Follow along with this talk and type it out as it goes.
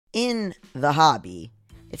in the hobby,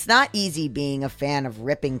 it's not easy being a fan of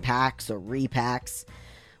ripping packs or repacks.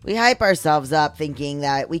 We hype ourselves up thinking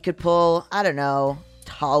that we could pull, I don't know,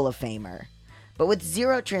 Hall of Famer. But with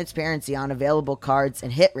zero transparency on available cards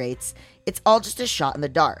and hit rates, it's all just a shot in the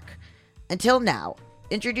dark. Until now,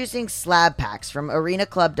 introducing slab packs from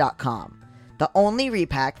arenaclub.com, the only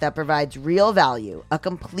repack that provides real value, a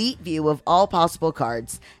complete view of all possible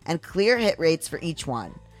cards, and clear hit rates for each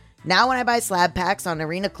one. Now when I buy slab packs on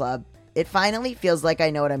Arena Club, it finally feels like I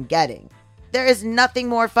know what I'm getting. There is nothing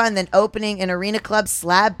more fun than opening an Arena Club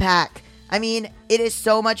slab pack. I mean, it is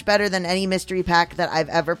so much better than any mystery pack that I've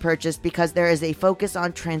ever purchased because there is a focus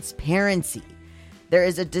on transparency. There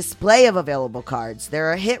is a display of available cards.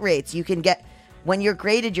 There are hit rates you can get. When you're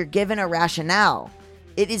graded, you're given a rationale.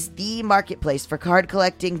 It is the marketplace for card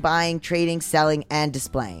collecting, buying, trading, selling, and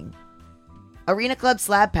displaying. Arena Club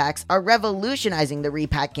slab packs are revolutionizing the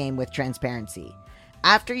repack game with transparency.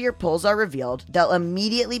 After your pulls are revealed, they'll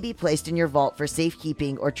immediately be placed in your vault for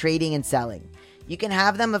safekeeping or trading and selling. You can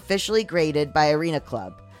have them officially graded by Arena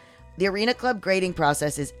Club. The Arena Club grading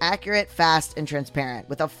process is accurate, fast, and transparent,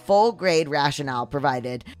 with a full grade rationale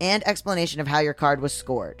provided and explanation of how your card was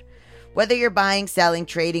scored. Whether you're buying, selling,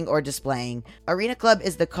 trading, or displaying, Arena Club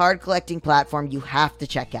is the card collecting platform you have to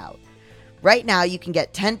check out. Right now, you can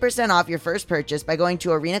get 10% off your first purchase by going to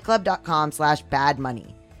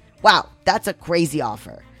arenaclub.com/badmoney. Wow, that's a crazy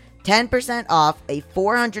offer. 10% off a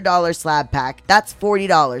 $400 slab pack, that's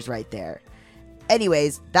 $40 right there.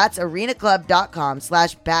 Anyways, that's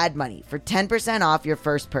arenaclub.com/badmoney for 10% off your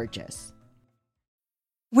first purchase.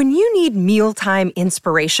 When you need mealtime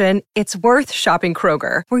inspiration, it's worth shopping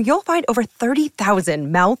Kroger, where you'll find over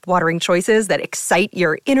 30,000 mouth-watering choices that excite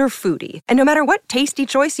your inner foodie. And no matter what tasty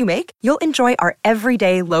choice you make, you'll enjoy our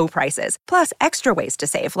everyday low prices, plus extra ways to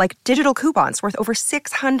save, like digital coupons worth over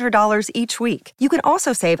 $600 each week. You can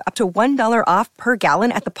also save up to $1 off per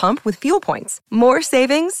gallon at the pump with fuel points. More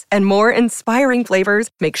savings and more inspiring flavors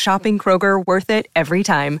make shopping Kroger worth it every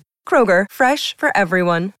time. Kroger, fresh for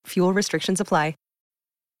everyone. Fuel restrictions apply.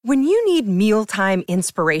 When you need mealtime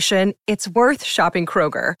inspiration, it's worth shopping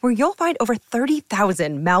Kroger, where you'll find over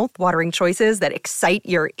 30,000 mouth-watering choices that excite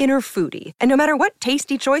your inner foodie. And no matter what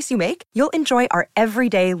tasty choice you make, you'll enjoy our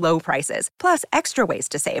everyday low prices, plus extra ways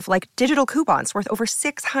to save, like digital coupons worth over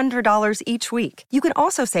 $600 each week. You can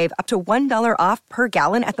also save up to $1 off per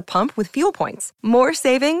gallon at the pump with fuel points. More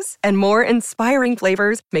savings and more inspiring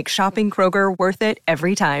flavors make shopping Kroger worth it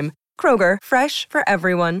every time. Kroger, fresh for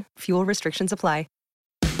everyone. Fuel restrictions apply.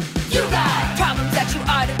 You got problems that you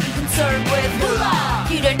ought to be concerned with. Moolah!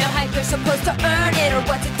 You don't know how you're supposed to earn it, or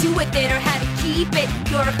what to do with it, or how to keep it.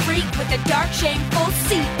 You're a freak with a dark, shameful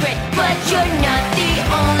secret, but you're not the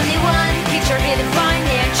only one. Get your hidden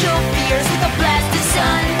financial fears with a blast of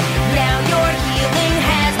sun. Now your healing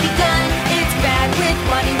has begun. It's Bad with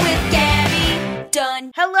Money with Gabby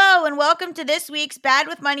Dunn. Hello, and welcome to this week's Bad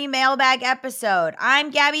with Money Mailbag episode.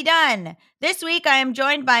 I'm Gabby Dunn. This week, I am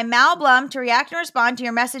joined by Mal Blum to react and respond to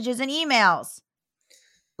your messages and emails.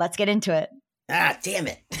 Let's get into it. Ah, damn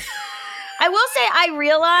it. I will say, I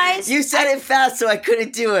realized... You said it fast, so I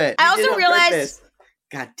couldn't do it. I also realized...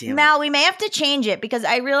 God damn it. Mal, we may have to change it, because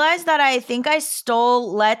I realized that I think I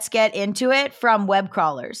stole Let's Get Into It from Web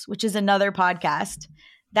Crawlers, which is another podcast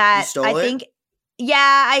that you stole think...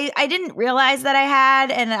 Yeah, I didn't realize that I had,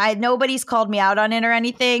 and nobody's called me out on it or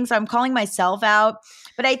anything, so I'm calling myself out.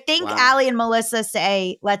 But I think Allie and Melissa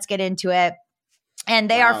say, let's get into it. And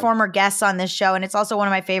they are former guests on this show, and it's also one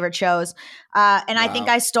of my favorite shows. And I think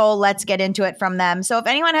I stole Let's Get Into It from them. So if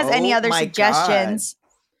anyone has any other suggestions,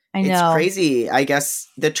 I know. It's crazy. I guess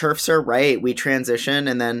the TERFs are right. We transition,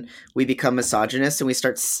 and then we become misogynist, and we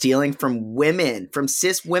start stealing from women, from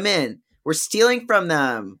cis women. We're stealing from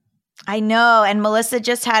them. I know. And Melissa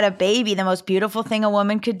just had a baby, the most beautiful thing a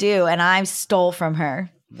woman could do, and I stole from her.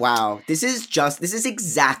 Wow. This is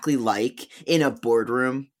exactly like in a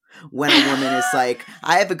boardroom when a woman is like,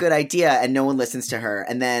 I have a good idea, and no one listens to her.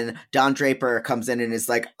 And then Don Draper comes in and is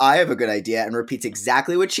like, I have a good idea, and repeats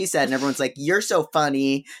exactly what she said. And everyone's like, you're so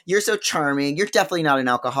funny. You're so charming. You're definitely not an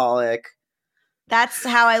alcoholic. That's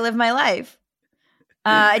how I live my life.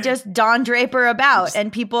 I just Don Draper about,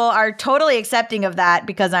 and people are totally accepting of that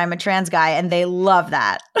because I'm a trans guy, and they love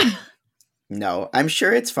that. No, I'm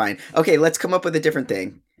sure it's fine. Okay, let's come up with a different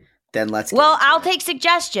thing. Then let's. I'll take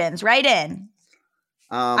suggestions. Right in.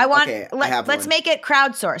 Let's make it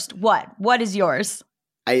crowdsourced. What is yours?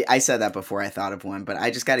 I said that before I thought of one, but I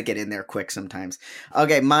just got to get in there quick sometimes.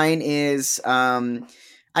 Okay, mine is I'm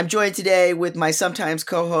joined today with my sometimes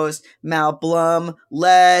co-host Mal Blum.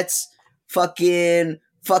 Let's fucking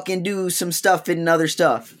do some stuff and other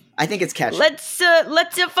stuff. I think it's catchy. Let's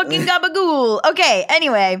fucking gabagool. Okay,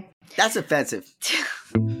 anyway. That's offensive.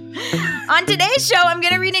 On today's show, I'm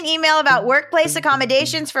going to read an email about workplace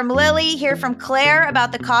accommodations from Lily, hear from Claire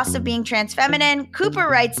about the cost of being trans feminine, Cooper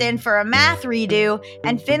writes in for a math redo,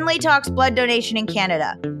 and Finley talks blood donation in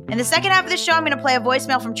Canada. In the second half of the show, I'm going to play a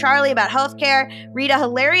voicemail from Charlie about healthcare, read a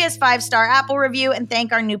hilarious 5-star Apple review, and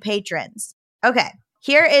thank our new patrons. Okay,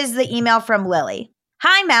 here is the email from Lily.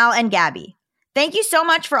 Hi, Mal and Gabby. Thank you so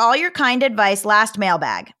much for all your kind advice last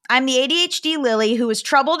mailbag. I'm the ADHD Lily who was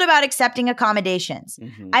troubled about accepting accommodations.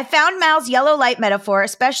 I found Mal's yellow light metaphor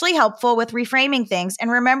especially helpful with reframing things and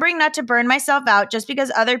remembering not to burn myself out just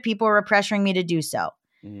because other people were pressuring me to do so.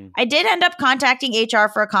 I did end up contacting HR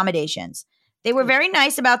for accommodations. They were very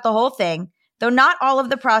nice about the whole thing, though not all of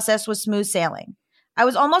the process was smooth sailing. I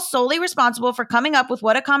was almost solely responsible for coming up with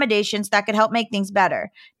what accommodations that could help make things better,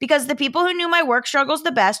 because the people who knew my work struggles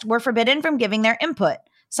the best were forbidden from giving their input,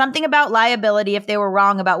 something about liability if they were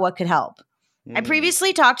wrong about what could help. I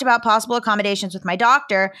previously talked about possible accommodations with my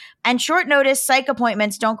doctor, and short notice psych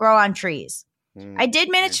appointments don't grow on trees. I did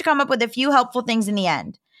manage to come up with a few helpful things in the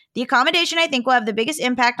end. The accommodation I think will have the biggest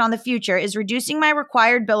impact on the future is reducing my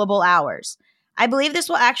required billable hours. I believe this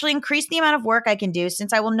will actually increase the amount of work I can do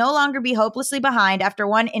since I will no longer be hopelessly behind after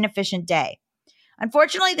one inefficient day.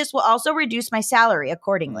 Unfortunately, this will also reduce my salary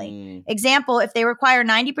accordingly. Example, if they require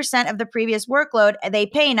 90% of the previous workload, they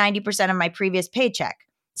pay 90% of my previous paycheck.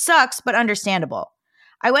 Sucks, but understandable.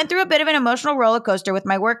 I went through a bit of an emotional roller coaster with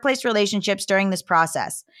my workplace relationships during this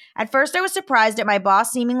process. At first, I was surprised at my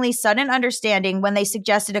boss' seemingly sudden understanding when they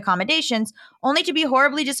suggested accommodations, only to be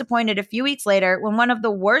horribly disappointed a few weeks later when one of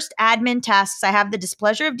the worst admin tasks I have the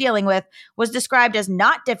displeasure of dealing with was described as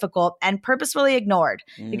not difficult and purposefully ignored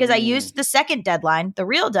because I used the second deadline, the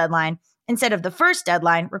real deadline, instead of the first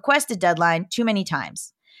deadline, requested deadline, too many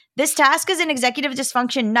times. This task is an executive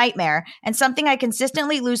dysfunction nightmare and something I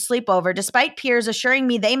consistently lose sleep over despite peers assuring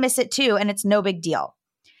me they miss it too and it's no big deal.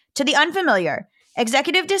 To the unfamiliar,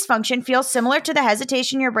 executive dysfunction feels similar to the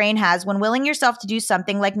hesitation your brain has when willing yourself to do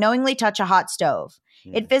something like knowingly touch a hot stove.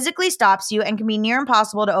 It physically stops you and can be near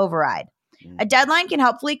impossible to override. A deadline can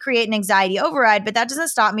helpfully create an anxiety override, but that doesn't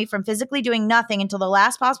stop me from physically doing nothing until the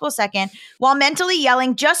last possible second while mentally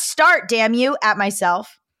yelling, "Just start, damn you," at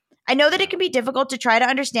myself. I know that it can be difficult to try to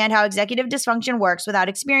understand how executive dysfunction works without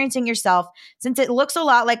experiencing yourself, since it looks a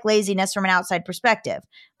lot like laziness from an outside perspective.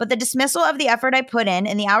 But the dismissal of the effort I put in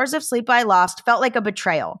and the hours of sleep I lost felt like a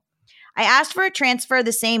betrayal. I asked for a transfer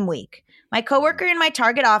the same week. My coworker in my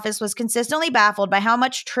target office was consistently baffled by how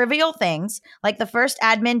much trivial things, like the first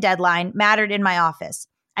admin deadline, mattered in my office.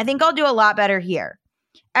 I think I'll do a lot better here.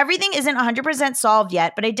 Everything isn't 100% solved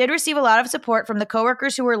yet, but I did receive a lot of support from the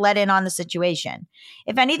coworkers who were let in on the situation.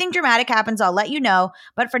 If anything dramatic happens, I'll let you know,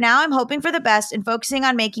 but for now I'm hoping for the best and focusing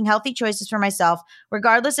on making healthy choices for myself,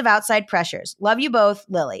 regardless of outside pressures. Love you both,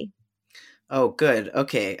 Lily. Oh, good.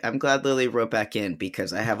 Okay. I'm glad Lily wrote back in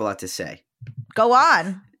because I have a lot to say. Go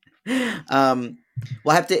on.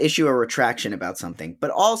 We'll have to issue a retraction about something,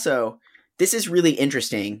 but also this is really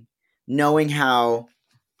interesting knowing how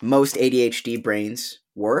most ADHD brains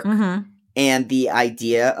work and the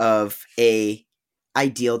idea of a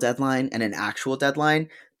ideal deadline and an actual deadline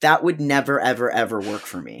that would never ever ever work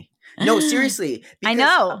for me. No, seriously, I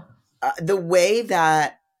know the way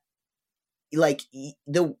that like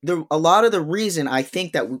the a lot of the reason I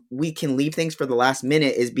think that we can leave things for the last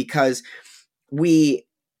minute is because we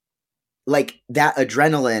like that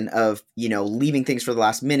adrenaline of, you know, leaving things for the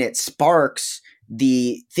last minute sparks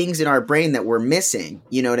the things in our brain that we're missing.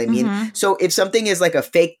 You know what I mean? So if something is like a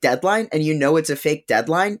fake deadline and you know it's a fake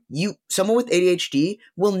deadline, someone with ADHD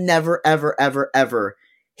will never, ever, ever, ever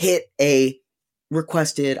hit a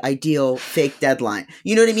requested ideal fake deadline.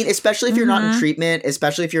 You know what I mean? Especially if you're not in treatment,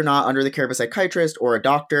 especially if you're not under the care of a psychiatrist or a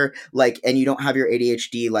doctor, like, and you don't have your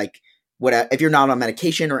ADHD, like, whatever, if you're not on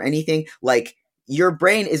medication or anything, like, your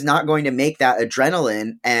brain is not going to make that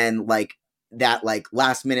adrenaline and like that like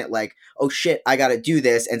last minute, like, oh shit, I got to do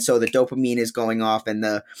this. And so the dopamine is going off and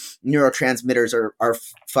the neurotransmitters are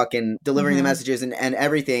fucking delivering the messages and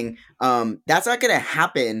everything. That's not going to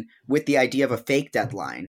happen with the idea of a fake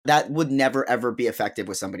deadline. That would never, ever be effective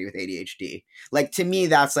with somebody with ADHD. Like, to me,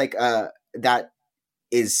 that's like, that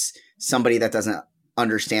is somebody that doesn't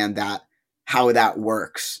understand that, how that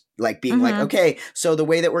works. Like being like, okay, so the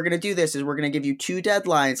way that we're going to do this is we're going to give you 2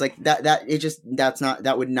 deadlines. Like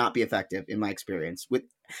that would not be effective in my experience.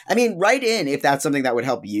 I mean, write in if that's something that would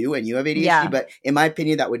help you and you have ADHD, but in my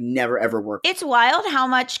opinion, that would never, ever work. It's wild how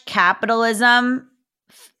much capitalism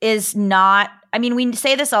is not, I mean, we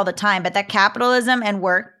say this all the time, but that capitalism and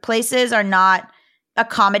workplaces are not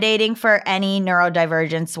accommodating for any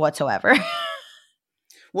neurodivergence whatsoever.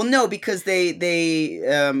 Well, no, because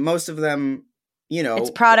they most of them,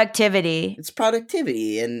 it's productivity. It's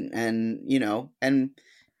productivity, and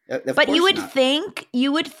but you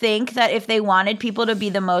would think that if they wanted people to be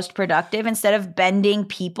the most productive, instead of bending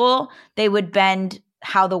people, they would bend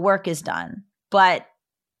how the work is done. But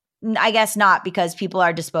I guess not, because people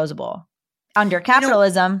are disposable under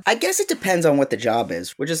capitalism. I guess it depends on what the job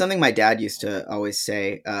is, which is something my dad used to always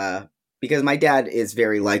say. Because my dad is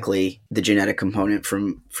very likely the genetic component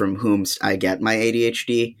from whom I get my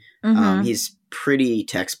ADHD. Mm-hmm. He's pretty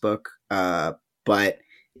textbook, but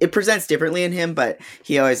it presents differently in him. But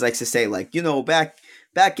he always likes to say, like,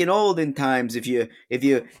 back in olden times, if you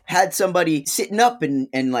had somebody sitting up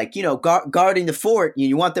and like, guarding the fort,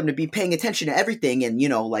 you want them to be paying attention to everything and,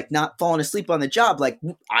 like not falling asleep on the job, like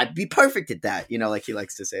I'd be perfect at that. Like he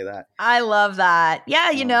likes to say that. I love that.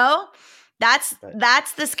 Yeah, That's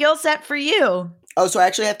the skill set for you. Oh, so I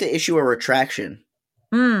actually have to issue a retraction.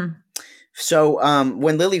 So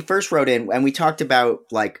when Lily first wrote in, and we talked about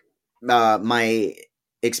like my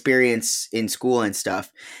experience in school and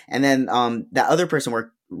stuff, and then that other person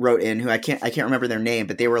wrote in, who I can't remember their name,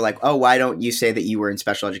 but they were like, "Oh, why don't you say that you were in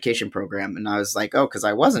special education program?" And I was like, "Oh, because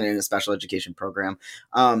I wasn't in a special education program."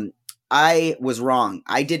 I was wrong.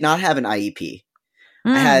 I did not have an IEP.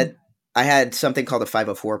 I had something called a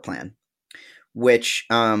 504 plan, which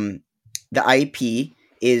the IEP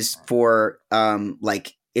is for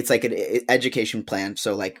like, it's like an education plan.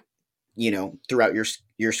 So like, throughout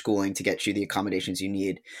your schooling to get you the accommodations you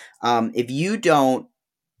need. If you don't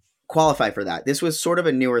qualify for that, this was sort of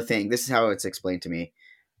a newer thing. This is how it's explained to me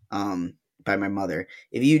by my mother.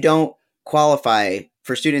 If you don't qualify,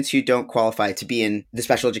 for students who don't qualify to be in the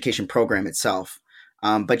special education program itself,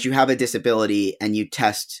 but you have a disability and you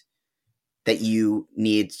test that you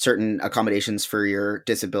need certain accommodations for your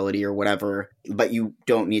disability or whatever, but you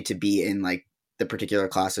don't need to be in like the particular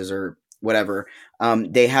classes or whatever.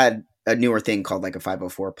 They had a newer thing called like a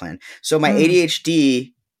 504 plan. So my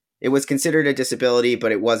ADHD, it was considered a disability,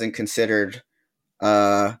 but it wasn't considered,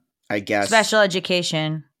 I guess, special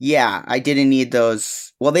education. Yeah, I didn't need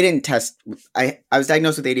those. Well, they didn't test. I was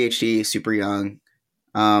diagnosed with ADHD super young,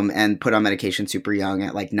 and put on medication super young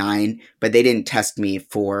at like 9, but they didn't test me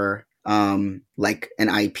for like an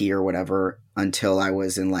IEP or whatever until I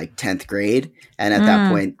was in like 10th grade. And at that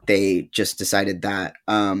point they just decided that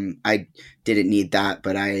I didn't need that,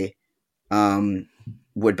 but I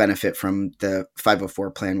would benefit from the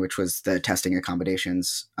 504 plan, which was the testing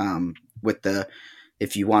accommodations, with the,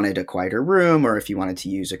 if you wanted a quieter room or if you wanted to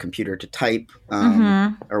use a computer to type,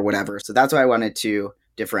 or whatever. So that's why I wanted to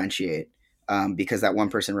differentiate, because that one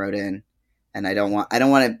person wrote in, and I don't want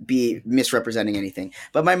to be misrepresenting anything.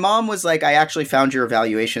 But my mom was like, I actually found your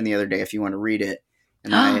evaluation the other day if you want to read it.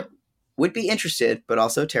 And I would be interested, but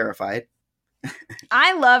also terrified.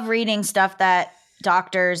 I love reading stuff that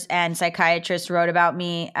doctors and psychiatrists wrote about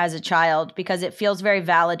me as a child, because it feels very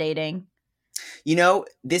validating.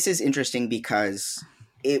 This is interesting because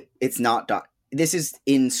it's not this is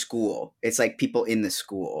in school. It's like people in the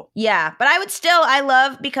school. Yeah. But I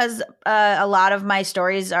love, because a lot of my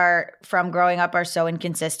stories are from growing up are so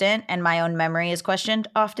inconsistent and my own memory is questioned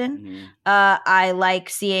often. I like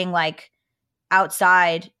seeing like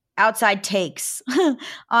outside takes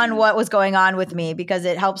on what was going on with me, because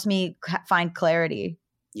it helps me find clarity.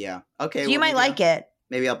 Yeah. Okay. So you might like it.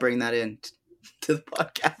 Maybe I'll bring that in to the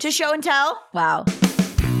podcast. To show and tell? Wow.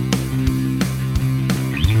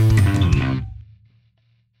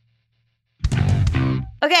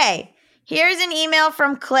 Okay, here's an email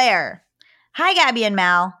from Claire. Hi, Gabby and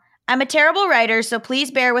Mal. I'm a terrible writer, so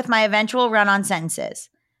please bear with my eventual run-on sentences.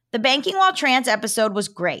 The Banking While Trans episode was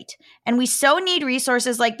great, and we so need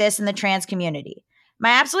resources like this in the trans community.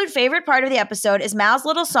 My absolute favorite part of the episode is Mal's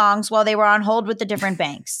little songs while they were on hold with the different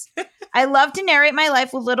banks. I love to narrate my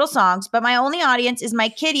life with little songs, but my only audience is my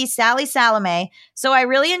kitty, Sally Salome, so I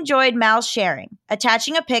really enjoyed Mal's sharing,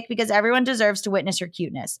 attaching a pic because everyone deserves to witness her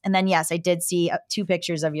cuteness. And then, yes, I did see 2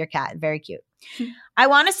 pictures of your cat. Very cute. I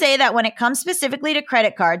want to say that when it comes specifically to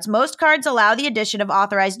credit cards, most cards allow the addition of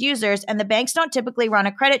authorized users, and the banks don't typically run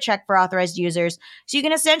a credit check for authorized users, so you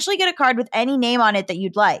can essentially get a card with any name on it that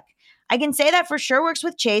you'd like. I can say that for sure works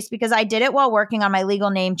with Chase because I did it while working on my legal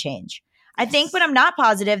name change. I think, but I'm not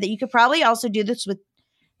positive, that you could probably also do this with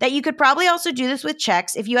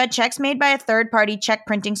checks if you had checks made by a third-party check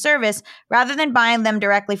printing service rather than buying them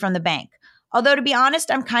directly from the bank. Although, to be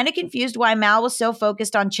honest, I'm kind of confused why Mal was so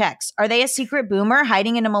focused on checks. Are they a secret boomer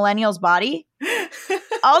hiding in a millennial's body?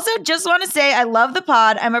 Also, just want to say I love the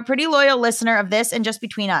pod. I'm a pretty loyal listener of this and Just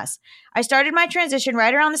Between Us. I started my transition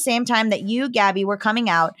right around the same time that you, Gabby, were coming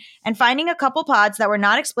out, and finding a couple pods that were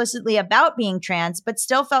not explicitly about being trans, but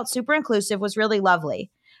still felt super inclusive was really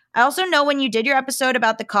lovely. I also know when you did your episode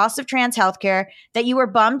about the cost of trans healthcare that you were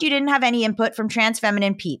bummed you didn't have any input from trans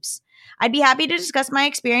feminine peeps. I'd be happy to discuss my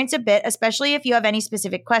experience a bit, especially if you have any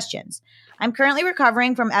specific questions. I'm currently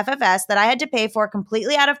recovering from FFS that I had to pay for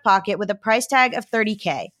completely out of pocket with a price tag of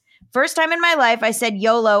 $30K. First time in my life I said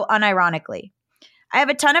YOLO unironically. I have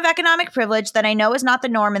a ton of economic privilege that I know is not the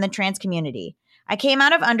norm in the trans community. I came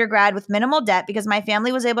out of undergrad with minimal debt because my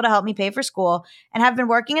family was able to help me pay for school and have been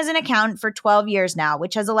working as an accountant for 12 years now,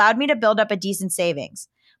 which has allowed me to build up a decent savings.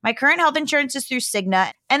 My current health insurance is through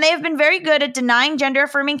Cigna, and they have been very good at denying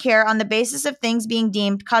gender-affirming care on the basis of things being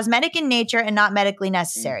deemed cosmetic in nature and not medically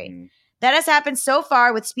necessary. Mm-hmm. That has happened so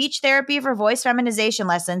far with speech therapy for voice feminization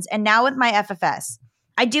lessons and now with my FFS.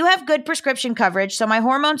 I do have good prescription coverage, so my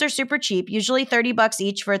hormones are super cheap, usually $30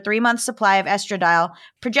 each for a 3-month supply of estradiol,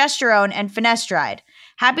 progesterone, and finasteride.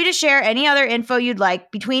 Happy to share any other info you'd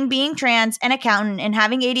like. Between being trans, an accountant, and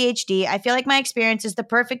having ADHD, I feel like my experience is the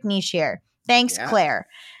perfect niche here. Thanks, Claire.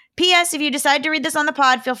 P.S. If you decide to read this on the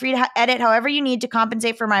pod, feel free to edit however you need to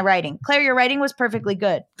compensate for my writing. Claire, your writing was perfectly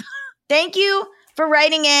good. Thank you for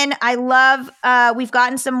writing in. I love, we've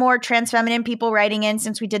gotten some more trans feminine people writing in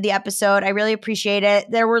since we did the episode. I really appreciate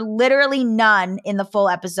it. There were literally none in the full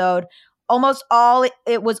episode. Almost all,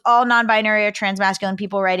 it was all non-binary or trans masculine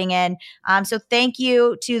people writing in. So thank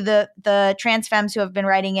you to the trans femmes who have been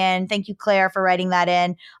writing in. Thank you, Claire, for writing that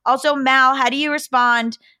in. Also, Mal, how do you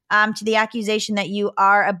respond to the accusation that you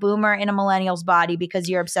are a boomer in a millennial's body because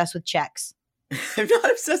you're obsessed with checks? I'm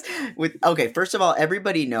not obsessed with... Okay, first of all,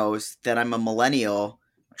 everybody knows that I'm a millennial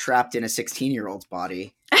trapped in a 16-year-old's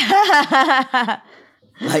body.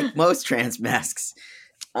 Like most trans masks.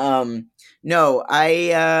 No,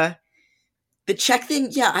 the check thing,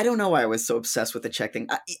 yeah, I don't know why I was so obsessed with the check thing.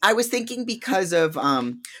 I was thinking because of...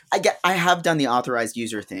 I have done the authorized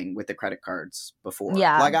user thing with the credit cards before.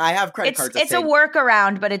 Yeah. Like, I have credit cards. It's a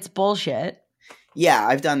workaround, but it's bullshit. Yeah,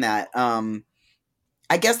 I've done that.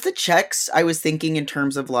 I guess the checks, I was thinking in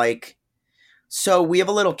terms of like, so we have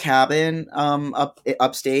a little cabin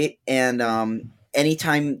upstate, and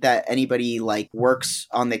anytime that anybody like works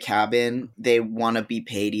on the cabin, they want to be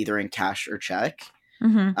paid either in cash or check.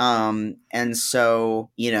 Mm-hmm. And so,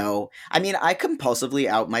 you know, I mean, I compulsively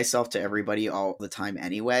out myself to everybody all the time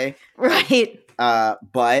anyway. Right.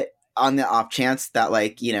 But on the off chance that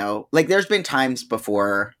like, you know, like there's been times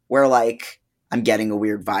before where like, I'm getting a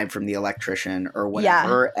weird vibe from the electrician or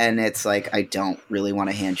whatever. Yeah. And it's like, I don't really want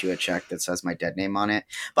to hand you a check that says my dead name on it.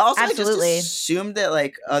 But also Absolutely. I just assumed that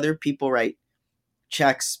like other people write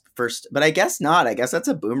checks first, but I guess not. I guess that's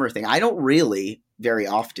a boomer thing. I don't really very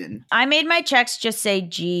often. I made my checks just say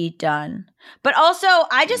G done. But also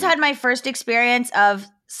I just had my first experience of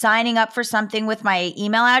signing up for something with my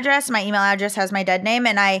email address. My email address has my dead name,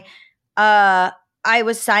 and I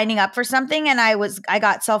was signing up for something and I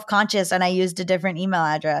got self-conscious and I used a different email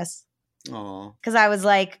address. Oh. Cause I was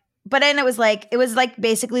like, but then it was like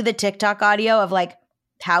basically the TikTok audio of like,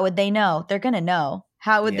 how would they know? They're going to know.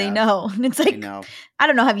 How would they know? And it's like, I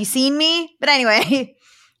don't know. Have you seen me? But anyway,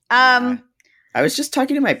 I was just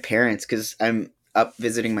talking to my parents cause I'm up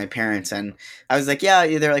visiting my parents, and I was like, yeah,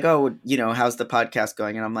 they're like, oh, you know, how's the podcast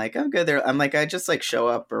going? And I'm like, oh, good. I'm like, I just like show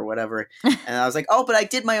up or whatever. And I was like, oh, but I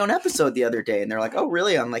did my own episode the other day. And they're like, oh,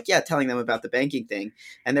 really? I'm like, yeah, telling them about the banking thing.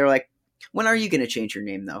 And they're like, when are you going to change your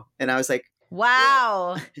name though? And I was like,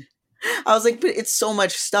 wow. I was like, but it's so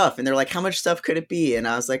much stuff. And they're like, how much stuff could it be? And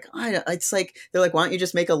I was like, it's like, they're like, why don't you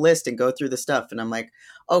just make a list and go through the stuff? And I'm like,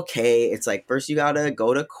 okay, it's like, first you got to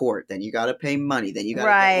go to court, then you got to pay money, then you got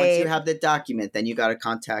to, once you have the document, then you got to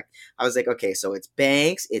contact. I was like, okay, so it's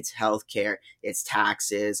banks, it's healthcare, it's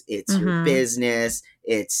taxes, it's your business,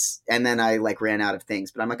 and then I like ran out of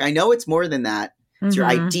things. But I'm like, I know it's more than that. It's your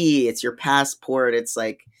ID, it's your passport. It's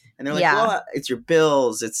like, and they're like, well, it's your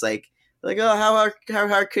bills. It's like, oh, how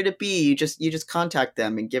hard could it be? You just contact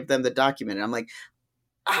them and give them the document. And I'm like,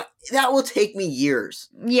 that will take me years.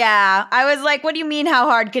 Yeah. I was like, what do you mean how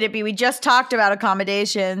hard could it be? We just talked about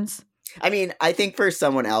accommodations. I mean, I think for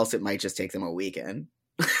someone else, it might just take them a weekend.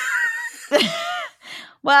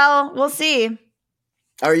 Well, we'll see.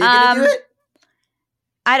 Are you going to do it?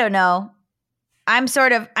 I don't know. I'm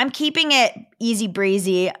keeping it easy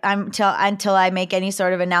breezy until I make any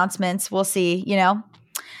sort of announcements. We'll see, you know?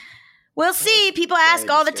 We'll see. People ask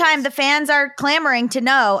all the time. The fans are clamoring to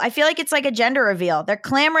know. I feel like it's like a gender reveal. They're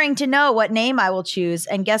clamoring to know what name I will choose.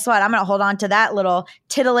 And guess what? I'm going to hold on to that little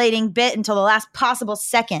titillating bit until the last possible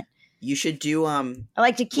second. You should do I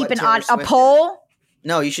like to keep what a poll.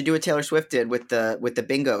 No, you should do what Taylor Swift did with the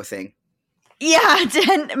bingo thing. Yeah,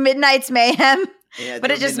 10 Midnight's Mayhem. Yeah,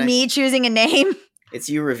 but it's just me choosing a name. It's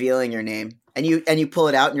you revealing your name. And you pull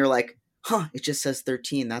it out and you're like, huh, it just says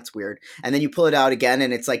 13. That's weird. And then you pull it out again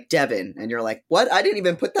and it's like Devin. And you're like, what? I didn't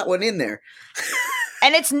even put that one in there.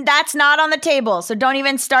 And that's not on the table. So don't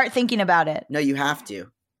even start thinking about it. No, you have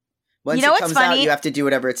to. Once you know it comes funny? out, you have to do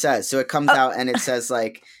whatever it says. So it comes out and it says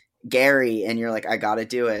like Gary. And you're like, I got to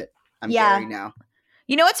do it. I'm Gary now.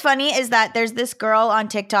 You know what's funny is that there's this girl on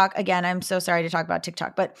TikTok. Again, I'm so sorry to talk about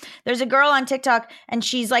TikTok, but there's a girl on TikTok and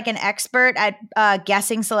she's like an expert at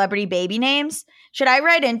guessing celebrity baby names. Should I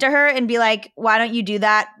write into her and be like, why don't you do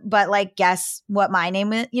that, but like guess what my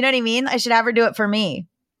name is? You know what I mean? I should have her do it for me.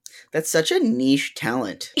 That's such a niche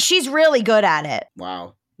talent. She's really good at it.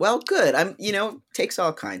 Wow. Well, good. Takes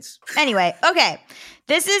all kinds. Anyway, okay.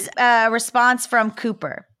 This is a response from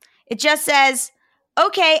Cooper. It just says,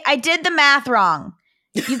 okay, I did the math wrong.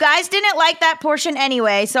 You guys didn't like that portion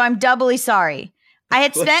anyway, so I'm doubly sorry. I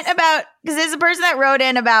had spent because there's a person that wrote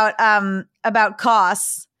in about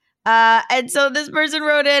costs. And so this person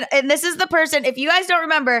wrote in, and this is the person, if you guys don't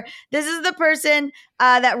remember, this is the person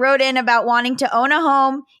that wrote in about wanting to own a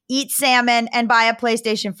home, eat salmon, and buy a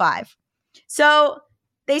PlayStation 5. So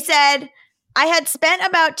they said, I had spent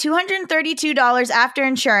about $232 after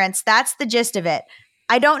insurance. That's the gist of it.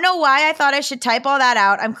 I don't know why I thought I should type all that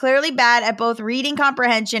out. I'm clearly bad at both reading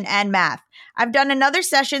comprehension and math. I've done another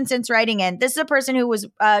session since writing in. This is a person who was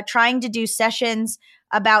trying to do sessions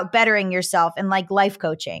about bettering yourself and like life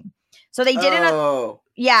coaching. So they did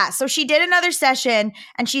so she did another session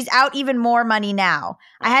and she's out even more money now.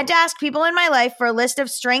 I had to ask people in my life for a list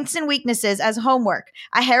of strengths and weaknesses as homework.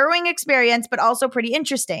 A harrowing experience, but also pretty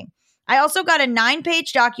interesting. I also got a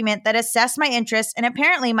 9-page document that assessed my interests, and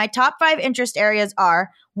apparently my top 5 interest areas are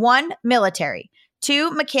 1, military,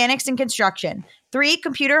 2, mechanics and construction, 3,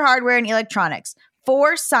 computer hardware and electronics,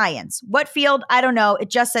 4, science. What field? I don't know. It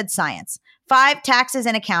just said science. 5, taxes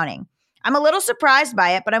and accounting. I'm a little surprised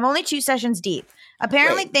by it, but I'm only 2 sessions deep.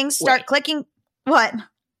 Apparently things start clicking. What?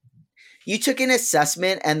 You took an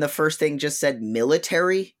assessment and the first thing just said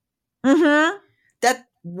military? Mm-hmm.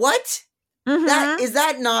 What? Mm-hmm. Is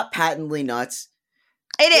that not patently nuts?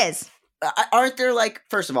 It is. Aren't there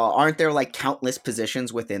aren't there countless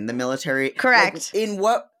positions within the military? Correct.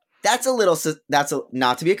 That's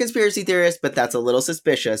not to be a conspiracy theorist, but that's a little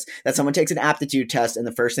suspicious that someone takes an aptitude test and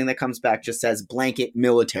the first thing that comes back just says blanket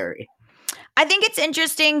military. I think it's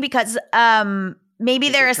interesting because maybe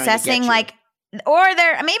they're assessing maybe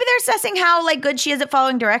they're assessing how good she is at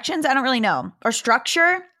following directions. I don't really know. Or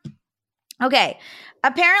structure. Okay.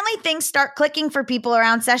 Apparently things start clicking for people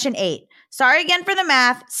around session 8. Sorry again for the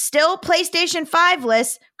math. Still PlayStation 5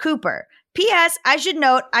 list, Cooper. P.S. I should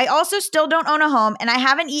note, I also still don't own a home and I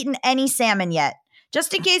haven't eaten any salmon yet.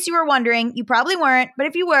 Just in case you were wondering, you probably weren't, but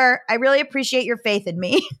if you were, I really appreciate your faith in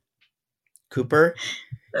me. Cooper,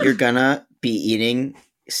 you're gonna be eating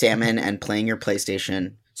salmon and playing your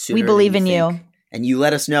PlayStation sooner. We believe in you. And you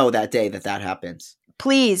let us know that day that happens.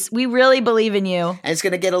 Please, we really believe in you. And it's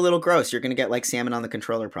going to get a little gross. You're going to get salmon on the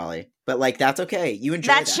controller probably. But that's okay. You enjoy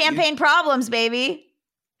that. That's champagne problems, baby.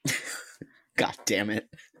 God damn it.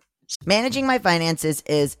 Managing my finances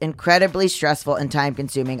is incredibly stressful and time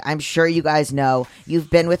consuming. I'm sure you guys know. You've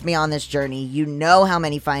been with me on this journey. You know how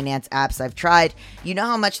many finance apps I've tried. You know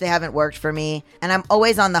how much they haven't worked for me. And I'm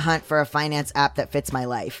always on the hunt for a finance app that fits my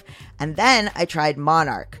life. And then I tried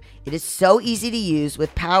Monarch. It is so easy to use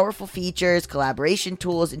with powerful features, collaboration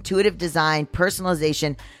tools, intuitive design,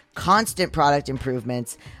 personalization, constant product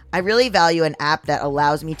improvements. I really value an app that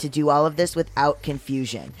allows me to do all of this without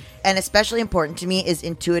confusion. And especially important to me is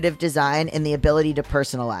intuitive design and the ability to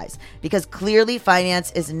personalize, because clearly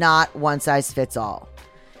finance is not one size fits all.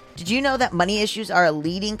 Did you know that money issues are a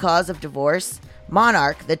leading cause of divorce?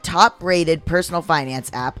 Monarch, the top-rated personal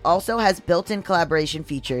finance app, also has built-in collaboration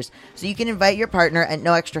features so you can invite your partner at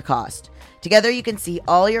no extra cost. Together, you can see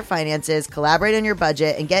all your finances, collaborate on your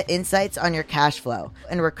budget, and get insights on your cash flow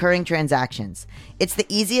and recurring transactions. It's the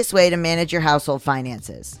easiest way to manage your household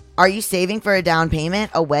finances. Are you saving for a down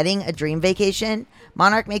payment, a wedding, a dream vacation?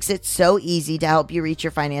 Monarch makes it so easy to help you reach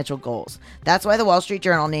your financial goals. That's why the Wall Street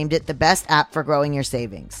Journal named it the best app for growing your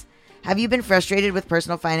savings. Have you been frustrated with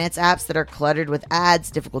personal finance apps that are cluttered with ads,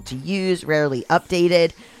 difficult to use, rarely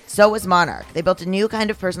updated? So was Monarch. They built a new kind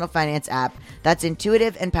of personal finance app that's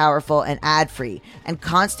intuitive and powerful and ad-free and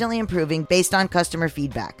constantly improving based on customer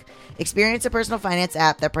feedback. Experience a personal finance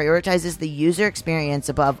app that prioritizes the user experience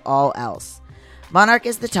above all else. Monarch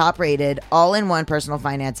is the top-rated, all-in-one personal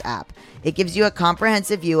finance app. It gives you a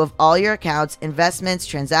comprehensive view of all your accounts, investments,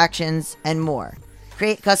 transactions, and more.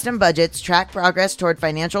 Create custom budgets, track progress toward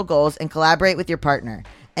financial goals, and collaborate with your partner.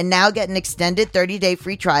 And now get an extended 30-day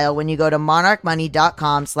free trial when you go to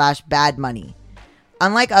monarchmoney.com/badmoney.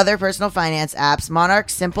 Unlike other personal finance apps,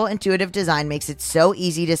 Monarch's simple, intuitive design makes it so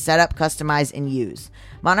easy to set up, customize, and use.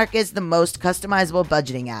 Monarch is the most customizable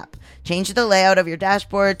budgeting app. Change the layout of your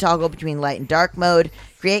dashboard, toggle between light and dark mode,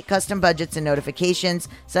 create custom budgets and notifications,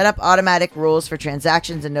 set up automatic rules for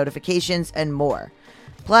transactions and notifications, and more.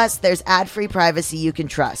 Plus, there's ad-free privacy you can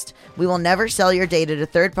trust. We will never sell your data to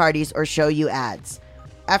third parties or show you ads.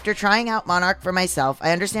 After trying out Monarch for myself,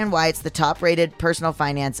 I understand why it's the top-rated personal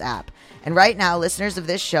finance app. And right now, listeners of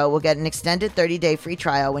this show will get an extended 30-day free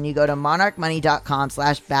trial when you go to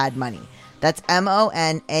monarchmoney.com/badmoney. That's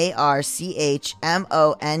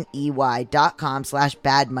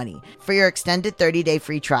monarchmoney.com/badmoney for your extended 30-day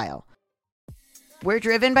free trial. We're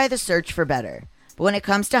driven by the search for better. But when it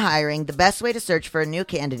comes to hiring, the best way to search for a new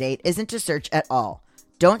candidate isn't to search at all.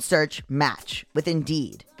 Don't search, match with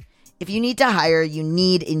Indeed. If you need to hire, you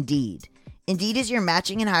need Indeed. Indeed is your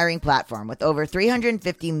matching and hiring platform with over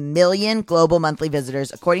 350 million global monthly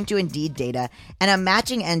visitors, according to Indeed data, and a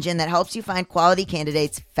matching engine that helps you find quality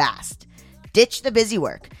candidates fast. Ditch the busy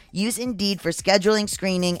work. Use Indeed for scheduling,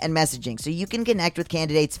 screening, and messaging so you can connect with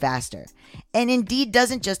candidates faster. And Indeed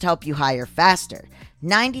doesn't just help you hire faster.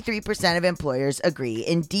 93% of employers agree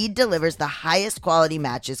Indeed delivers the highest quality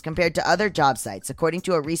matches compared to other job sites, according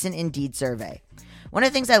to a recent Indeed survey. One of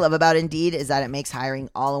the things I love about Indeed is that it makes hiring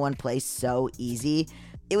all in one place so easy.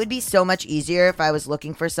 It would be so much easier if I was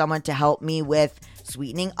looking for someone to help me with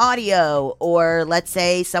sweetening audio, or let's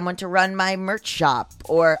say someone to run my merch shop,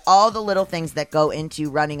 or all the little things that go into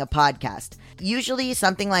running a podcast. Usually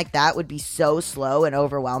something like that would be so slow and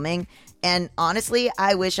overwhelming. And honestly,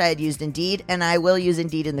 I wish I had used Indeed, and I will use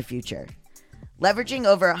Indeed in the future. Leveraging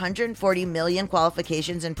over 140 million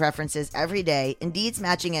qualifications and preferences every day, Indeed's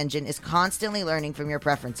matching engine is constantly learning from your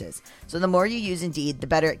preferences. So the more you use Indeed, the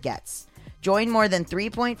better it gets. Join more than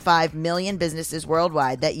 3.5 million businesses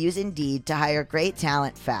worldwide that use Indeed to hire great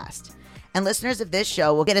talent fast. And listeners of this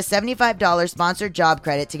show will get a $75 sponsored job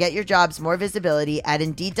credit to get your jobs more visibility at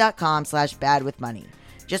Indeed.com/badwithmoney.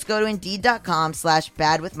 Just go to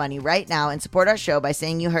Indeed.com/badwithmoney right now and support our show by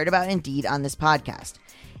saying you heard about Indeed on this podcast.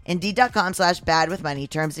 Indeed.com/badwithmoney.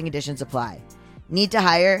 Terms and conditions apply. Need to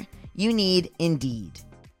hire? You need Indeed.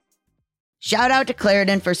 Shout out to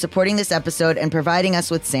Claritin for supporting this episode and providing us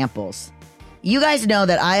with samples. You guys know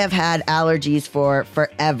that I have had allergies for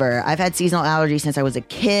forever. I've had seasonal allergies since I was a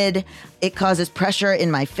kid. It causes pressure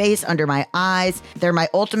in my face, under my eyes. They're my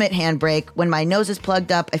ultimate handbrake. When my nose is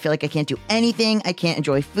plugged up, I feel like I can't do anything. I can't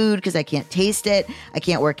enjoy food because I can't taste it. I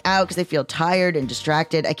can't work out because I feel tired and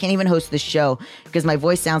distracted. I can't even host the show because my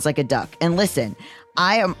voice sounds like a duck. And listen,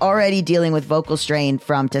 I am already dealing with vocal strain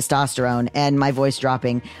from testosterone and my voice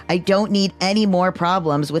dropping. I don't need any more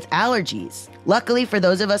problems with allergies. Luckily, for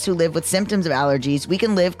those of us who live with symptoms of allergies, we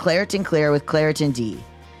can live Claritin Clear with Claritin D.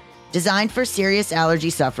 Designed for serious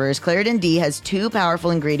allergy sufferers, Claritin D has 2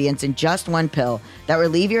 powerful ingredients in just one pill that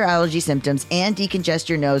relieve your allergy symptoms and decongest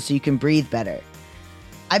your nose so you can breathe better.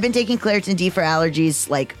 I've been taking Claritin D for allergies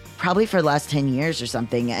probably for the last 10 years or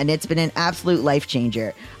something, and it's been an absolute life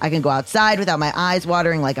changer. I can go outside without my eyes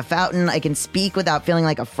watering like a fountain. I can speak without feeling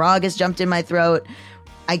like a frog has jumped in my throat.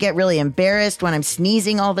 I get really embarrassed when I'm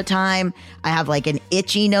sneezing all the time. I have an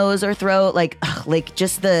itchy nose or throat.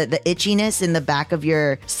 Just the itchiness in the back of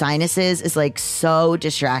your sinuses is so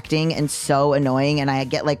distracting and so annoying. And I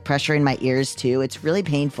get pressure in my ears too. It's really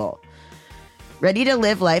painful. Ready to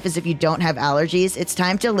live life as if you don't have allergies? It's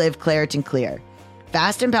time to live Claritin Clear.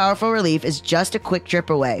 Fast and powerful relief is just a quick trip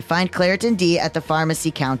away. Find Claritin D at the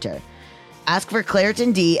pharmacy counter. Ask for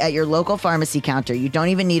Claritin D at your local pharmacy counter. You don't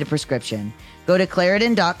even need a prescription. Go to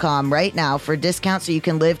Claritin.com right now for a discount so you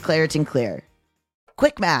can live Claritin Clear.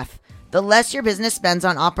 Quick math. The less your business spends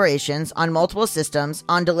on operations, on multiple systems,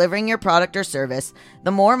 on delivering your product or service,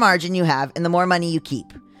 the more margin you have and the more money you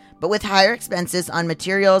keep. But with higher expenses on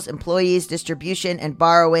materials, employees, distribution, and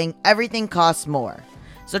borrowing, everything costs more.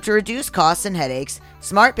 So to reduce costs and headaches,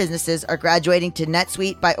 smart businesses are graduating to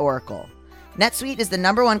NetSuite by Oracle. NetSuite is the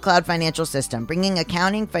 #1 cloud financial system, bringing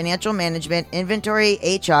accounting, financial management, inventory,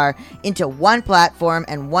 HR into one platform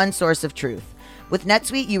and one source of truth. With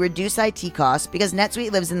NetSuite, you reduce IT costs because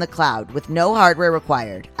NetSuite lives in the cloud with no hardware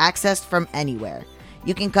required, accessed from anywhere.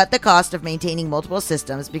 You can cut the cost of maintaining multiple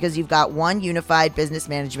systems because you've got one unified business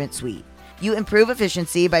management suite. You improve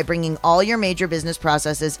efficiency by bringing all your major business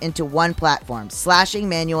processes into one platform, slashing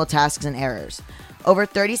manual tasks and errors. Over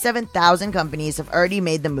 37,000 companies have already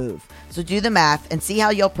made the move, so do the math and see how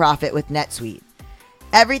you'll profit with NetSuite.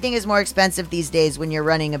 Everything is more expensive these days when you're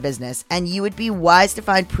running a business, and you would be wise to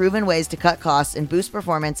find proven ways to cut costs and boost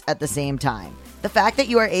performance at the same time. The fact that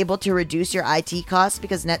you are able to reduce your IT costs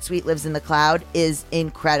because NetSuite lives in the cloud is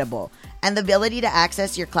incredible, and the ability to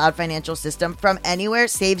access your cloud financial system from anywhere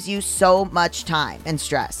saves you so much time and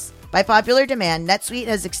stress. By popular demand, NetSuite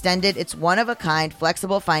has extended its one-of-a-kind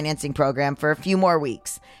flexible financing program for a few more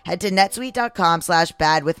weeks. Head to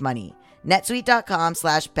netsuite.com/badwithmoney.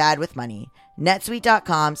 netsuite.com/badwithmoney.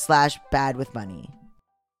 netsuite.com/badwithmoney.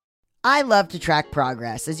 I love to track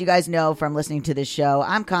progress. As you guys know from listening to this show,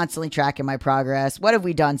 I'm constantly tracking my progress. What have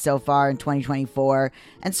we done so far in 2024?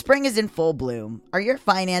 And spring is in full bloom. Are your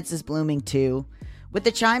finances blooming too? With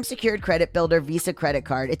the Chime Secured Credit Builder Visa Credit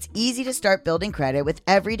Card, it's easy to start building credit with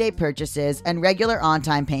everyday purchases and regular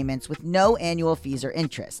on-time payments with no annual fees or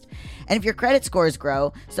interest. And if your credit scores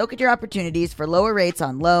grow, so could your opportunities for lower rates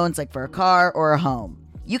on loans like for a car or a home.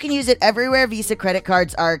 You can use it everywhere Visa credit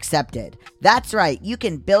cards are accepted. That's right, you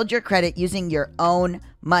can build your credit using your own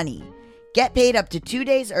money. Get paid up to 2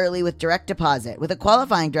 days early with direct deposit. With a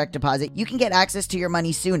qualifying direct deposit, you can get access to your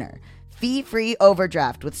money sooner. Fee-free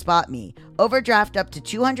overdraft with SpotMe. Overdraft up to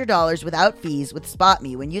 $200 without fees with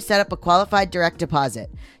SpotMe when you set up a qualified direct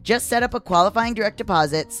deposit. Just set up a qualifying direct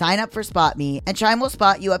deposit, sign up for SpotMe, and Chime will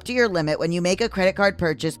spot you up to your limit when you make a credit card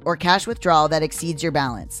purchase or cash withdrawal that exceeds your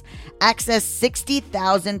balance. Access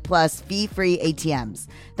 60,000 plus fee-free ATMs.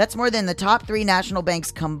 That's more than the top 3 national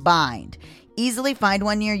banks combined. Easily find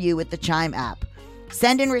one near you with the Chime app.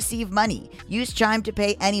 Send and receive money. Use Chime to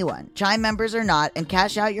pay anyone, Chime members or not, and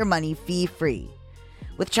cash out your money fee-free.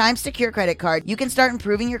 With Chime's Secure Credit Card, you can start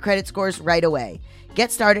improving your credit scores right away.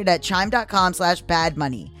 Get started at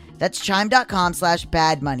chime.com/badmoney. That's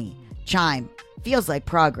chime.com/badmoney. Chime. Feels like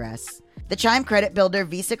progress. The Chime Credit Builder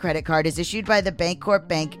Visa Credit Card is issued by the Bancorp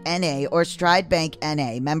Bank N.A. or Stride Bank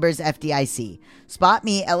N.A., members FDIC.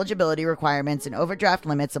 SpotMe eligibility requirements and overdraft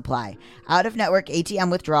limits apply. Out-of-network ATM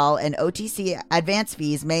withdrawal and OTC advance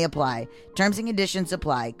fees may apply. Terms and conditions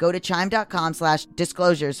apply. Go to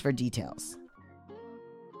chime.com/disclosures for details.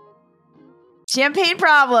 Champagne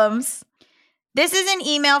problems. This is an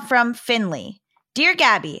email from Finley. Dear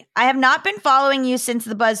Gabby, I have not been following you since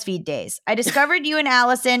the BuzzFeed days. I discovered you and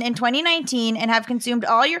Allison in 2019 and have consumed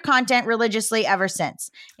all your content religiously ever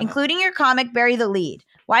since, including your comic Bury the Lead.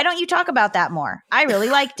 Why don't you talk about that more? I really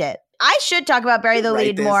liked it. I should talk about Bury the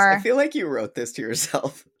Lead more. I feel like you wrote this to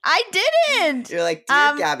yourself. I didn't. You're like,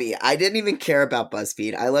 Dear Gabby, I didn't even care about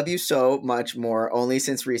BuzzFeed. I love you so much more only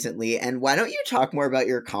since recently. And why don't you talk more about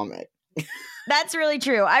your comic? That's really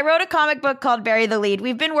true. I wrote a comic book called Bury the Lead.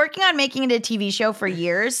 We've been working on making it a TV show for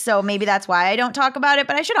years, so maybe that's why I don't talk about it,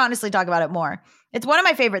 but I should honestly talk about it more. It's one of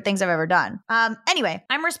my favorite things I've ever done. Anyway,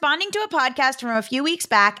 I'm responding to a podcast from a few weeks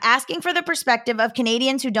back asking for the perspective of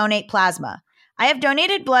Canadians who donate plasma. I have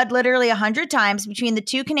donated blood literally 100 times between the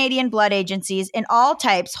 2 Canadian blood agencies in all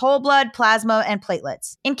types, whole blood, plasma, and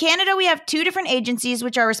platelets. In Canada, we have 2 different agencies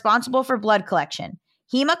which are responsible for blood collection.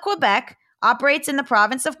 Hema Quebec operates in the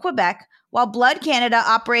province of Quebec, while Blood Canada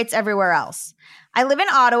operates everywhere else. I live in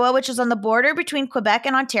Ottawa, which is on the border between Quebec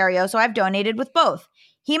and Ontario, so I've donated with both.